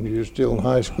that, when you were still in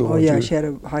high school. Oh yeah, she had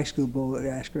a high school boy that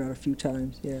asked her out a few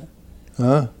times. Yeah.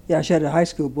 Huh? Yeah, she had a high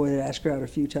school boy that asked her out a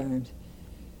few times.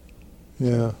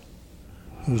 Yeah.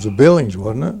 It was the Billings,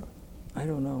 wasn't it? I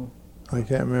don't know. I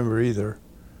can't remember either.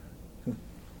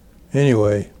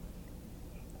 Anyway,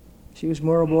 She was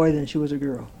more a boy than she was a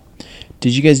girl.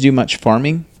 Did you guys do much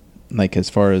farming, like as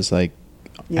far as like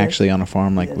Yes. actually on a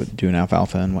farm, like Yes. with doing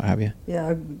alfalfa and what have you?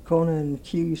 Yeah, Kona and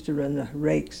Q used to run the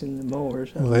rakes and the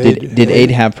mowers. Well, Did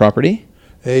Aid have property?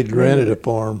 Aid rented a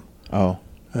farm, Oh,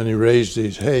 and he raised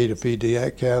his hay to feed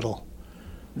the cattle.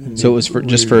 And So it was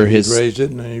just for he'd his- raise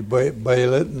it, and then he'd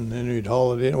bale it, and then we'd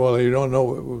haul it in. Well, you don't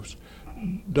know, it was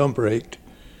dump raked,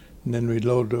 and then we'd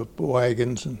load up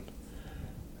wagons,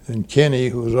 and Kenny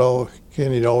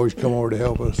Kenny'd always come over to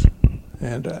help us,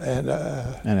 and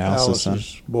Alice's son.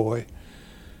 Alice's boy.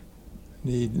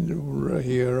 He'd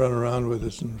run around with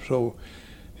us, and so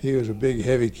he was a big,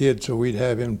 heavy kid, so we'd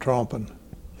have him tromping.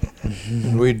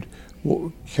 And we'd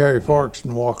carry forks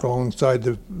and walk alongside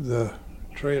the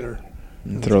trailer.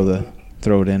 and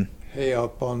throw it in. Hay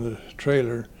up on the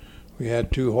trailer. We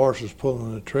had 2 horses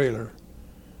pulling the trailer.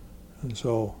 And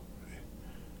so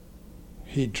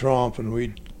he'd tromp and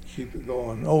we'd keep it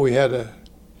going. Oh,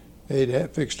 they'd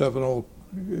had fixed up an old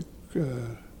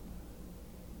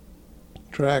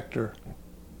tractor,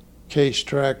 case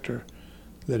tractor,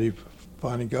 that he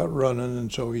finally got running,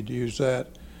 and so he'd use that.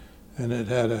 And it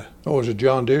had it was a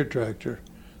John Deere tractor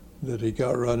that he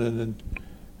got running,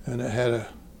 and it had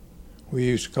we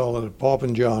used to call it a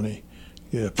Poppin' Johnny.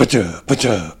 Yeah, putcha,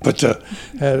 putcha, putcha.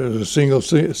 Had it a single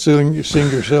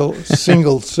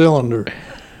cylinder,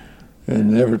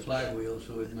 and never. Flywheel,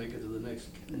 so it'd make it to the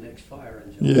next fire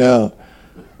engine. Yeah,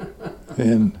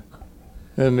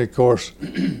 and of course,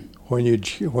 when you'd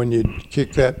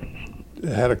kick that, it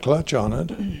had a clutch on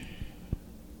it, and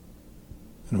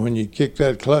when you kick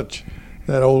that clutch,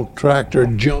 that old tractor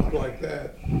jumped like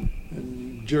that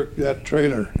and jerked that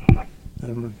trailer,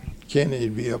 and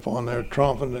Kenny'd be up on there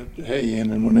tromping the hay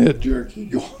in, and when it jerked,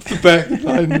 he'd go off the back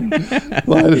and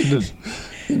lie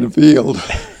in the field.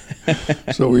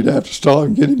 So we'd have to stop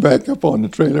and get him back up on the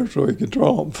trailer so he could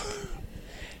tromp.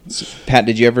 Pat,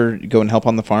 did you ever go and help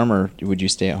on the farm, or would you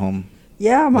stay at home?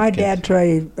 Yeah, my with kids? dad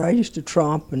tried. I used to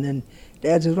tromp, and then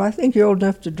Dad says, "Well, I think you're old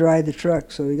enough to drive the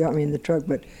truck," so he got me in the truck.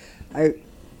 But I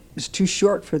was too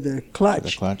short for the clutch, For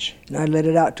the clutch. and I let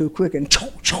it out too quick and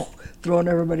throwing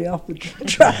everybody off the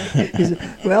truck. He said,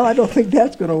 "Well, I don't think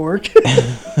that's going to work."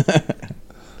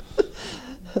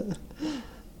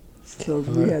 So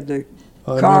we had the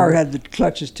car had the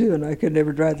clutches too, and I could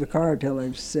never drive the car until I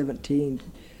was 17.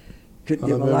 Couldn't I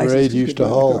get my remember license. Ed to used to drive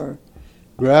the haul car.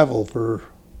 gravel for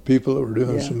people that were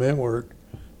doing Yeah. cement work.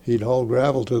 He'd haul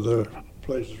gravel to the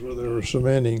places where they were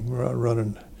cementing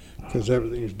running, because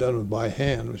everything was done by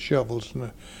hand with shovels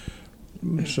and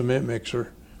a cement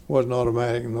mixer. Wasn't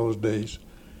automatic in those days.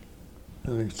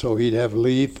 And so he'd have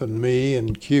Leaf and me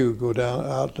and Q go down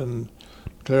out and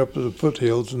clear up to the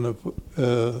foothills in the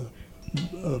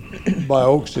by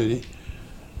Oak City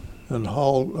and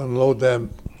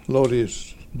load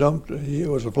his dump. It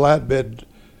was a flatbed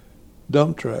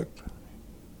dump truck.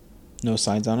 No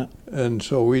sides on it? And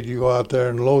so we'd go out there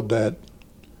and load that,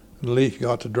 and Leaf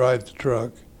got to drive the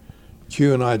truck.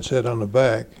 Q and I'd sit on the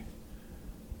back,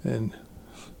 and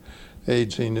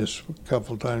Aid seen this a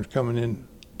couple of times coming in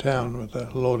town with a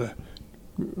load of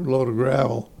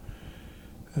gravel,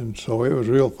 and so it was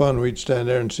real fun. We'd stand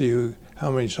there and see how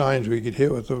many signs we could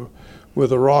hit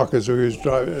with a rock as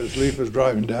Leaf was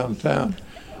driving downtown.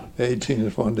 Aid seen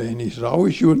this one day, and he said, "I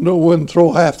wish you would know when to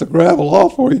throw half the gravel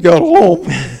off before he got home."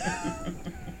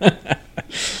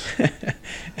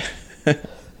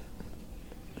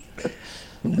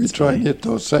 We tried to hit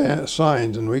those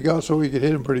signs, and we got so we could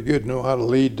hit them pretty good, know how to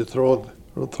lead to throw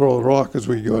a rock as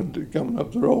we go coming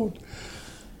up the road.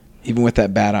 Even with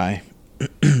that bad eye.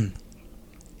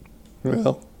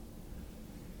 Well,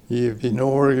 if you know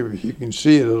where you can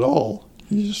see it at all,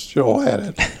 you just show at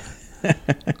it.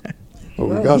 But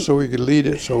we got so we could lead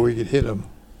it so we could hit them.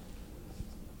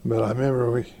 But I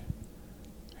remember we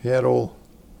had old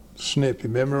Snip. You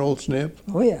remember old Snip?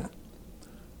 Oh, yeah.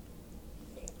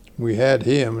 We had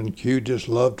him, and Q just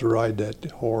loved to ride that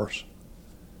horse.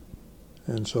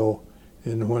 And so,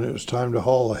 when it was time to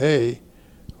haul the hay,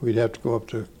 we'd have to go up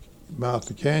to mouth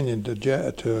the canyon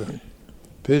to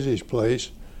Pizzy's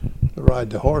place to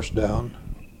ride the horse down.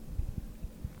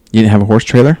 You didn't have a horse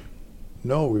trailer?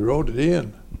 No, we rode it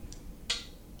in.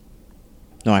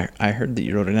 No, I heard that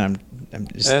you rode it in. I'm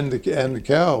just... And the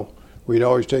cow. We'd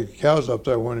always take the cows up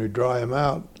there when we'd dry them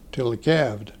out till they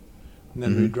calved, and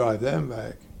then we'd drive them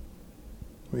back.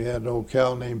 We had an old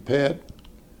cow named Pet,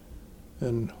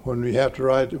 and when we'd have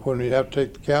to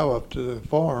take the cow up to the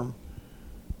farm,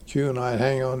 Q and I'd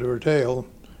hang on to her tail.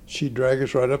 She'd drag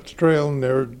us right up the trail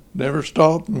and never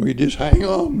stop, and we'd just hang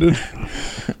on.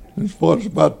 It was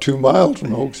about 2 miles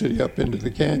from Oak City up into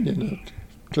the canyon at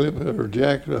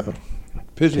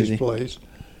Pizzy's Pizzy. place.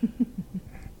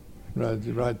 Right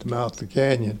the mouth of the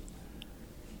canyon.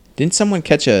 Didn't someone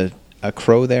catch a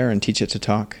crow there and teach it to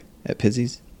talk at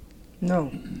Pizzy's?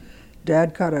 No.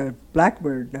 Dad caught a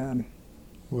blackbird.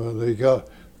 Well, they caught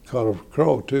a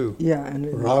crow too. Yeah, and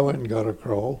Or I went and got a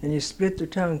crow. you split their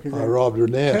tongue because I they're robbed her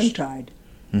nest. tongue-tied.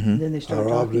 Mm-hmm. Then they I start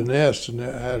robbed a talking. nest, and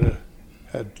it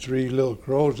had 3 little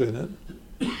crows in it.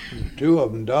 And 2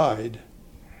 of them died,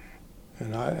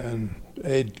 and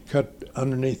Aid cut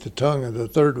underneath the tongue of the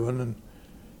 3rd one,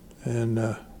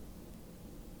 and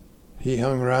he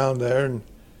hung around there,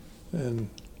 and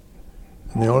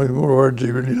the only words he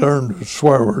really learned was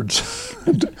swear words.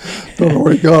 Don't know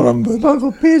where he got them, but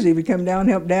Uncle Pizzy would come down and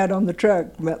help Dad on the truck,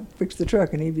 fix the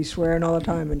truck, and he'd be swearing all the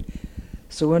time. And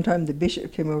so one time the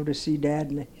bishop came over to see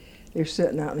Dad, and they're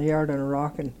sitting out in the yard on a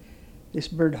rock, and this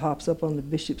bird hops up on the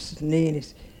bishop's knee, and he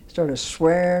started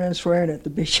swearing and swearing at the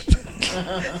bishop.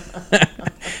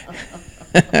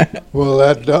 well,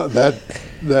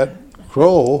 that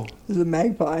crow. It was a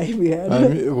magpie we had.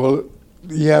 Well,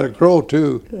 he had a crow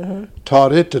too. Uh-huh.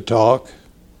 Taught it to talk,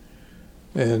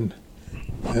 and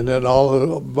then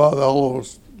all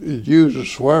those it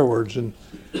uses swear words, and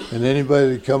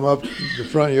anybody that come up the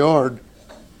front yard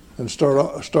and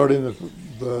start in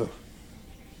the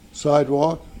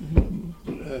sidewalk,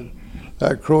 and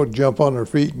that crow would jump on their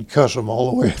feet and cuss them all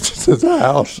the way to the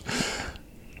house.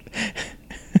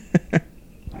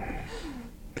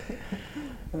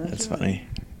 That's funny.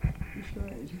 That's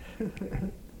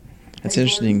right. It's Hey,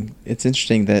 interesting. It's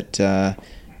interesting that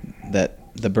that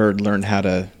the bird learned how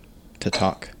to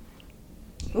talk.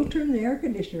 Go turn the air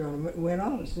conditioner on. It went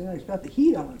off as soon as I got the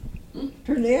heat on.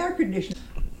 Turn the air conditioner.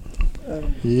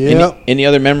 Yep. Any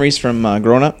other memories from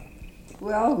growing up?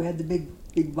 Well, we had the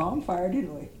big bonfire,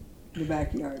 didn't we? In the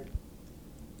backyard.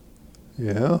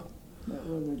 Yeah. That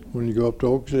was a, When you go up to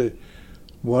Oak City,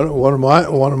 one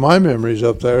of my memories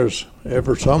up there is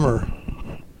every summer.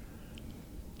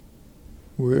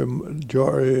 We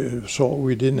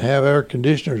didn't have air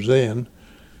conditioners then,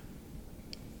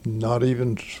 not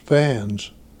even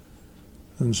fans,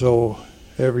 and so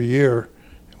every year,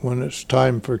 when it's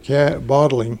time for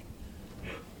bottling,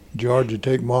 George would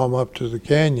take Mom up to the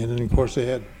canyon, and of course they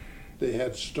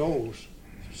had stoves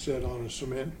set on a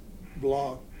cement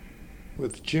block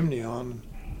with the chimney on,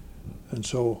 and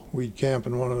so we'd camp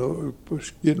in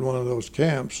get in one of those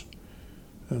camps,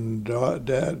 and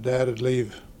Dad would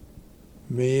leave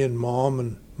me and Mom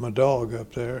and my dog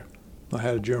up there. I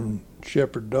had a German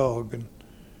Shepherd dog, and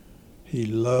he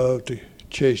loved to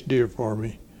chase deer for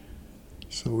me,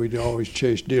 so we'd always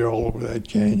chase deer all over that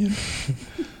canyon.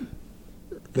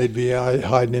 They'd be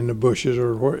hiding in the bushes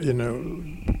or in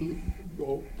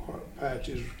the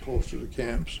patches close to the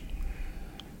camps.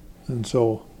 And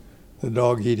so the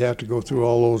dog, he'd have to go through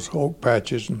all those oak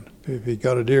patches, and if he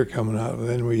got a deer coming out,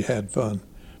 then we had fun,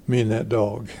 me and that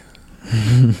dog.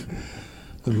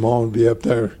 And Mom would be up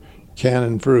there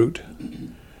canning fruit.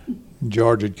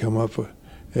 George would come up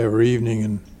every evening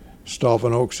and stop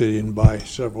in Oak City and buy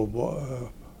several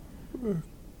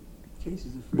cases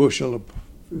of fruit. bushel of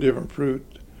different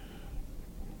fruit,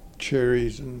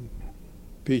 cherries and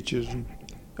peaches and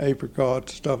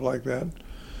apricots, stuff like that,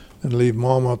 and leave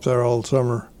Mom up there all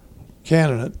summer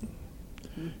canning it.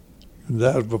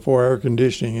 That was before air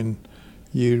conditioning, and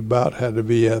you about had to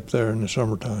be up there in the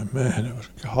summertime. Man, it was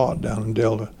hot down in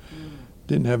Delta.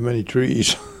 Didn't have many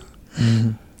trees.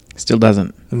 Mm-hmm. Still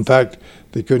doesn't. In fact,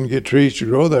 they couldn't get trees to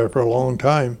grow there for a long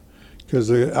time because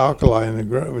the alkali in the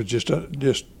ground was just a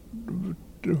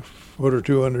foot or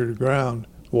two under the ground.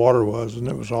 Water was, and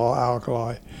it was all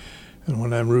alkali. And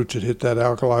when them roots had hit that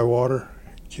alkali water,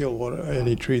 kill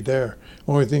any tree there.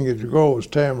 Only thing that could grow was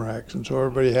tamaracks, and so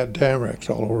everybody had tamaracks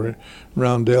all over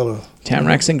around Delta.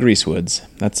 Tamaracks and greasewoods.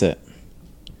 That's it.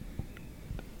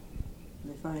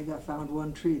 They finally found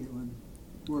one tree that would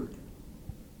work.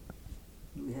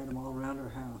 We had them all around our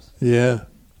house. Yeah.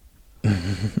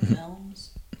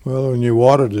 Elms. Well, when you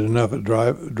watered it enough, it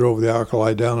drove the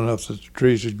alkali down enough that the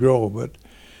trees would grow. But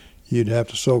you'd have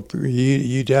to soak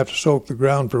the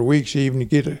ground for weeks even to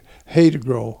get hay to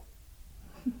grow.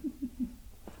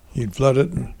 You'd flood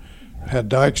it and had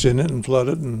dikes in it and flood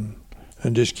it and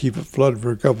just keep it flooded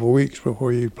for a couple of weeks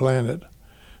before you plant it.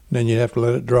 And then you'd have to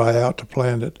let it dry out to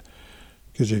plant it.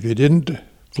 Because if you didn't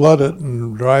flood it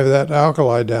and drive that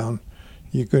alkali down,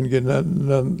 you couldn't get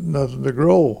nothing to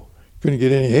grow. Couldn't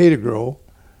get any hay to grow.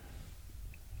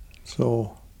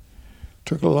 So it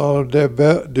took a lot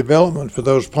of development for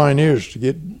those pioneers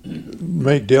to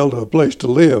make Delta a place to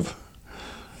live.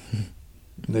 And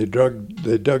they dug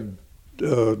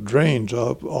drains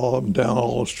up and down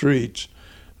all the streets.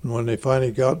 And when they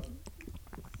finally got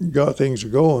things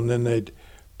going, then they'd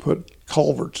put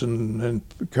culverts and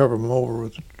cover them over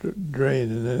with a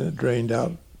drain, and then it drained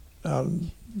out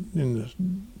of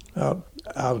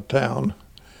town.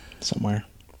 Somewhere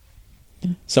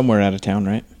out of town,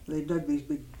 right? They dug these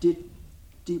big deep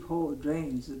hole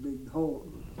drains, a big hole,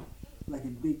 like a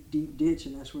big deep ditch,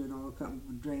 and that's where it all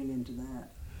would drain into that.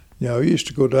 Yeah, we used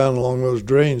to go down along those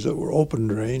drains that were open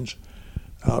drains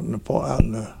out in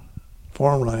the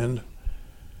farmland,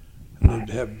 and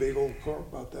they'd have big old carp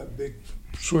about that big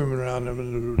swimming around them,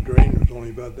 and the drain was only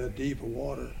about that deep of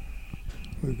water.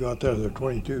 We'd go out there with our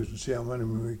 22s and see how many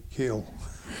we could kill.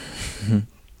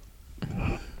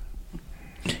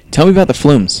 Tell me about the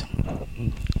flumes.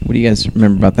 What do you guys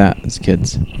remember about that as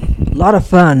kids? A lot of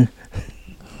fun.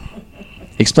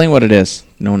 Explain what it is.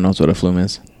 No one knows what a flume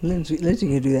is. Lindsay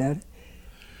can do that.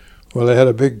 Well, they had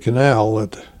a big canal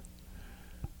that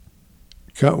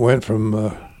went from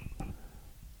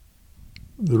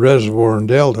the reservoir in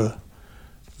Delta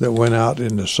that went out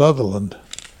into Sutherland,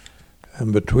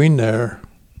 and between there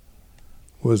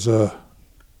was a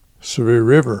Sevier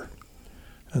River,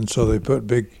 and so they put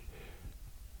big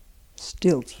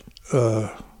stilts,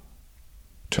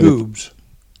 tubes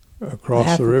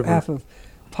across the river. Half of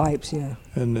pipes, yeah.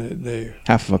 And they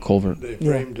Half of a culvert. They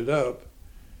framed it up,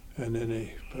 and then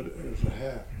they put it as a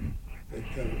half. They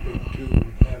cut a big tube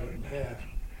and have it in half,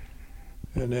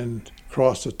 and then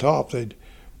across the top they'd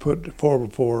put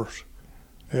 4x4s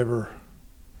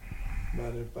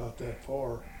about that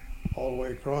far, all the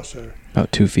way across there.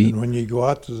 About 2 feet. And when you go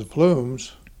out to the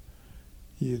flumes,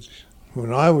 the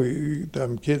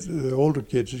older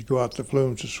kids would go out to the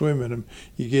flumes to swim in them.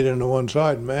 You get into one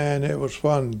side, man, it was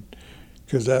fun,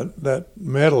 because that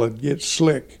metal would get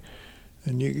slick,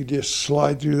 and you could just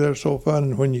slide through there so fun.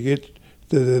 And when you get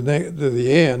to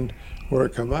the end where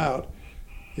it come out,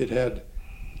 it had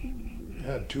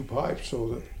 2 pipes, so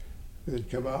that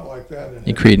it'd come out like that. And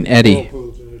you create an eddy. And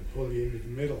it'd pull you into the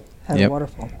middle. Had a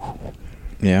waterfall.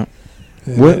 Yeah.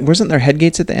 Wasn't there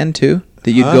headgates at the end too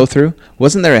that you'd go through?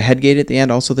 Wasn't there a headgate at the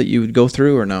end also that you would go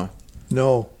through, or no?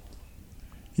 No.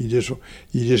 You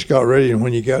just got ready, and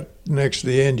when you got next to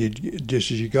the end,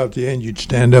 just as you got to the end, you'd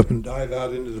stand up and dive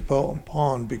out into the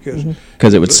pond because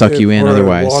it would suck you in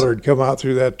otherwise. Water would come out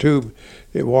through that tube.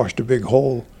 It washed a big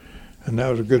hole, and that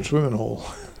was a good swimming hole.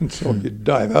 And so you'd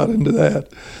dive out into that.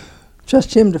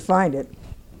 Trust him to find it.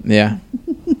 Yeah.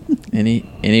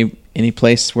 Any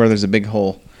place where there's a big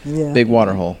hole, big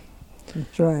water hole.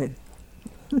 That's right.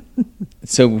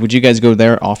 So would you guys go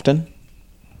there often?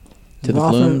 To the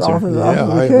flumes? Often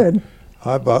we could.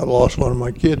 I about lost one of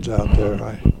my kids out there.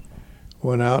 I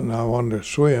went out and I wanted to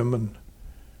swim,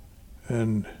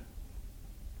 and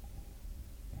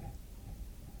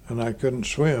I couldn't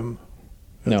swim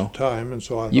at the time, and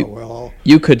so I thought, well,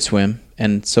 you could swim,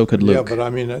 and so could Luke. Yeah, but I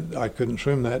mean, I couldn't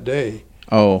swim that day.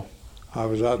 Oh. I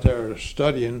was out there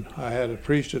studying. I had a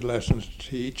priesthood lessons to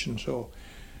teach, and so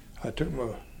I took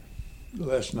my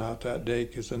lesson out that day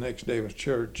because the next day was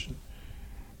church.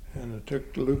 And I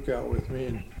took Luke out with me,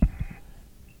 and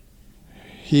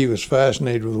he was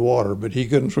fascinated with water, but he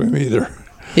couldn't swim either.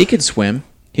 He could swim.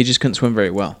 He just couldn't swim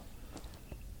very well.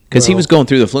 Because he was going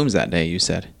through the flumes that day, you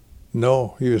said.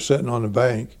 No, he was sitting on the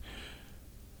bank,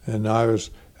 and I was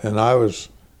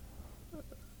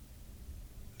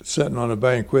sitting on the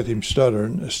bank with him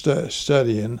studying,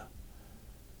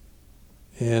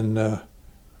 and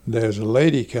there's a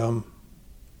lady come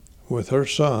with her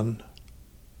son,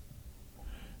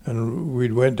 and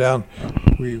we went down.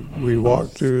 We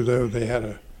walked through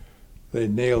there. They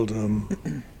nailed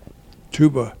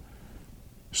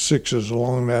 2x6s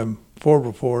along them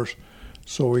 4x4s,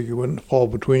 so we wouldn't fall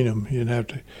between them. You didn't have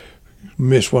to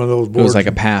miss one of those It boards. was like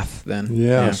a path then.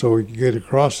 Yeah, so we could get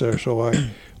across there. So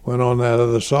I went on that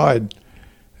other side,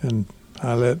 and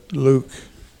I let Luke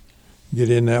get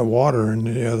in that water in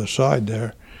the other side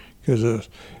there, because it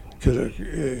had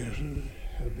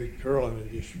a big curl and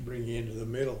it just bring you into the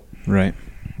middle. Right.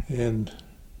 And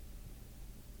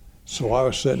so I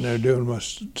was sitting there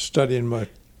studying my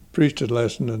priesthood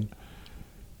lesson,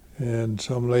 and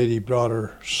some lady brought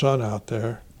her son out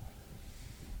there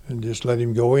and just let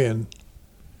him go in.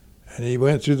 And he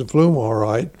went through the flume all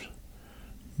right,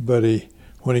 but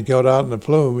when he got out in the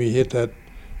flume, he hit the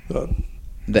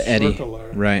eddy. circle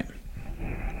there. Right.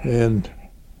 And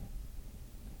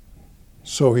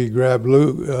so he grabbed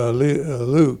Luke.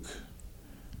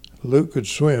 Luke could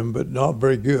swim, but not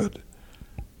very good.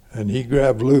 And he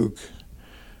grabbed Luke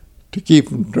to keep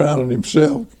from drowning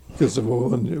himself, because the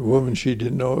woman she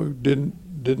didn't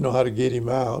know how to get him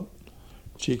out.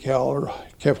 She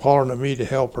kept hollering at me to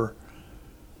help her.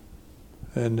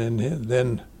 And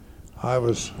then I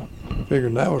was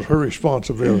figuring that was her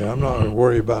responsibility. I'm not going to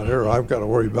worry about her. I've got to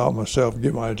worry about myself,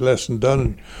 get my lesson done,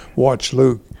 and watch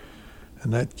Luke.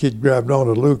 And that kid grabbed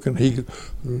onto Luke, and he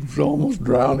was almost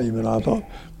drowning him. And I thought,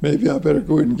 maybe I better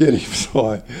go in and get him.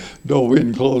 So I dove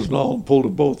in, clothes and all, and pulled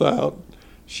them both out.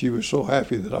 She was so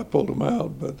happy that I pulled them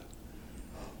out, but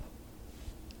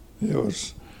it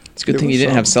was... It's a good thing you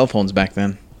didn't have cell phones back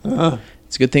then.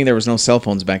 It's a good thing there was no cell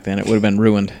phones back then. It would have been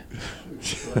ruined.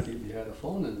 Lucky you had a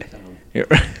phone in the town. Yeah.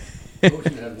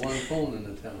 Ocean had one phone in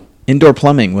the town. Indoor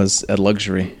plumbing was a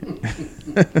luxury. You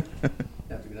have to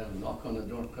go down and knock on the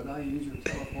door. Could I use your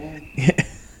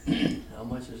telephone? How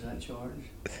much is that charge?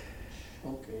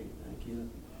 Okay, thank you.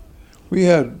 We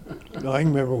had, I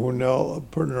remember when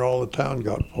pretty near all the town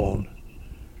got phone.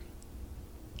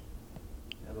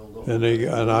 That old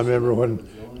And I remember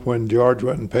when George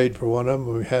went and paid for one of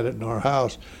them, we had it in our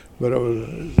house, but it was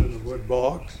in a wood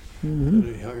box, and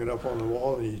he hung it up on the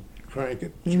wall, and he'd crank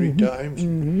it 3 times,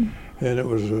 and it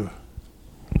was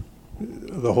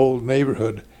the whole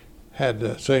neighborhood had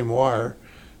the same wire,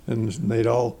 and they'd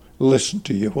all listen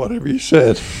to you, whatever you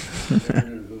said. Never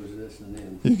knew who was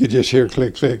listening in. You could just hear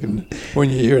click, click, and when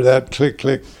you hear that click,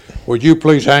 click, would you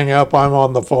please hang up? I'm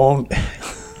on the phone.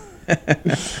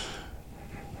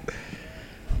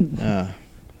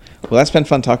 Well, that's been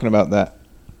fun talking about that.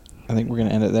 I think we're going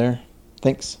to end it there.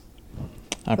 Thanks.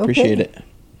 I appreciate it.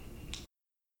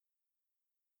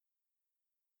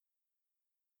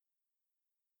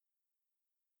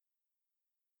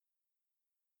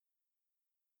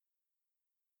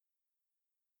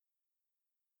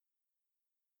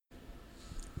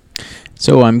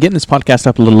 So I'm getting this podcast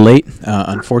up a little late.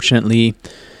 Unfortunately,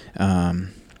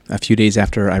 a few days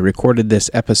after I recorded this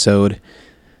episode,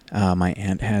 my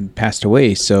aunt had passed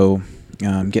away. So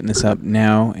I'm getting this up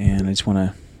now, and I just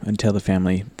want to tell the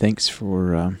family thanks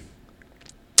for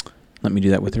letting me do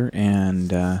that with her,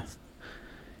 and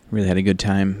really had a good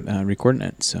time recording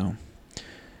it. So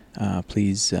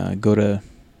please go to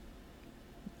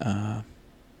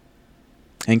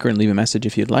Anchor and leave a message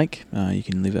if you'd like. You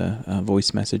can leave a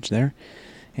voice message there,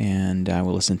 and I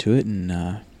will listen to it,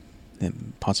 and it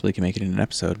possibly can make it in an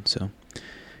episode. So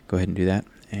go ahead and do that,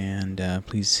 and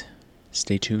please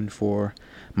stay tuned for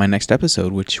my next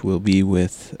episode, which will be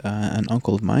with an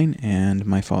uncle of mine and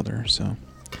my father. So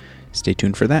stay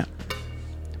tuned for that.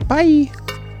 Bye.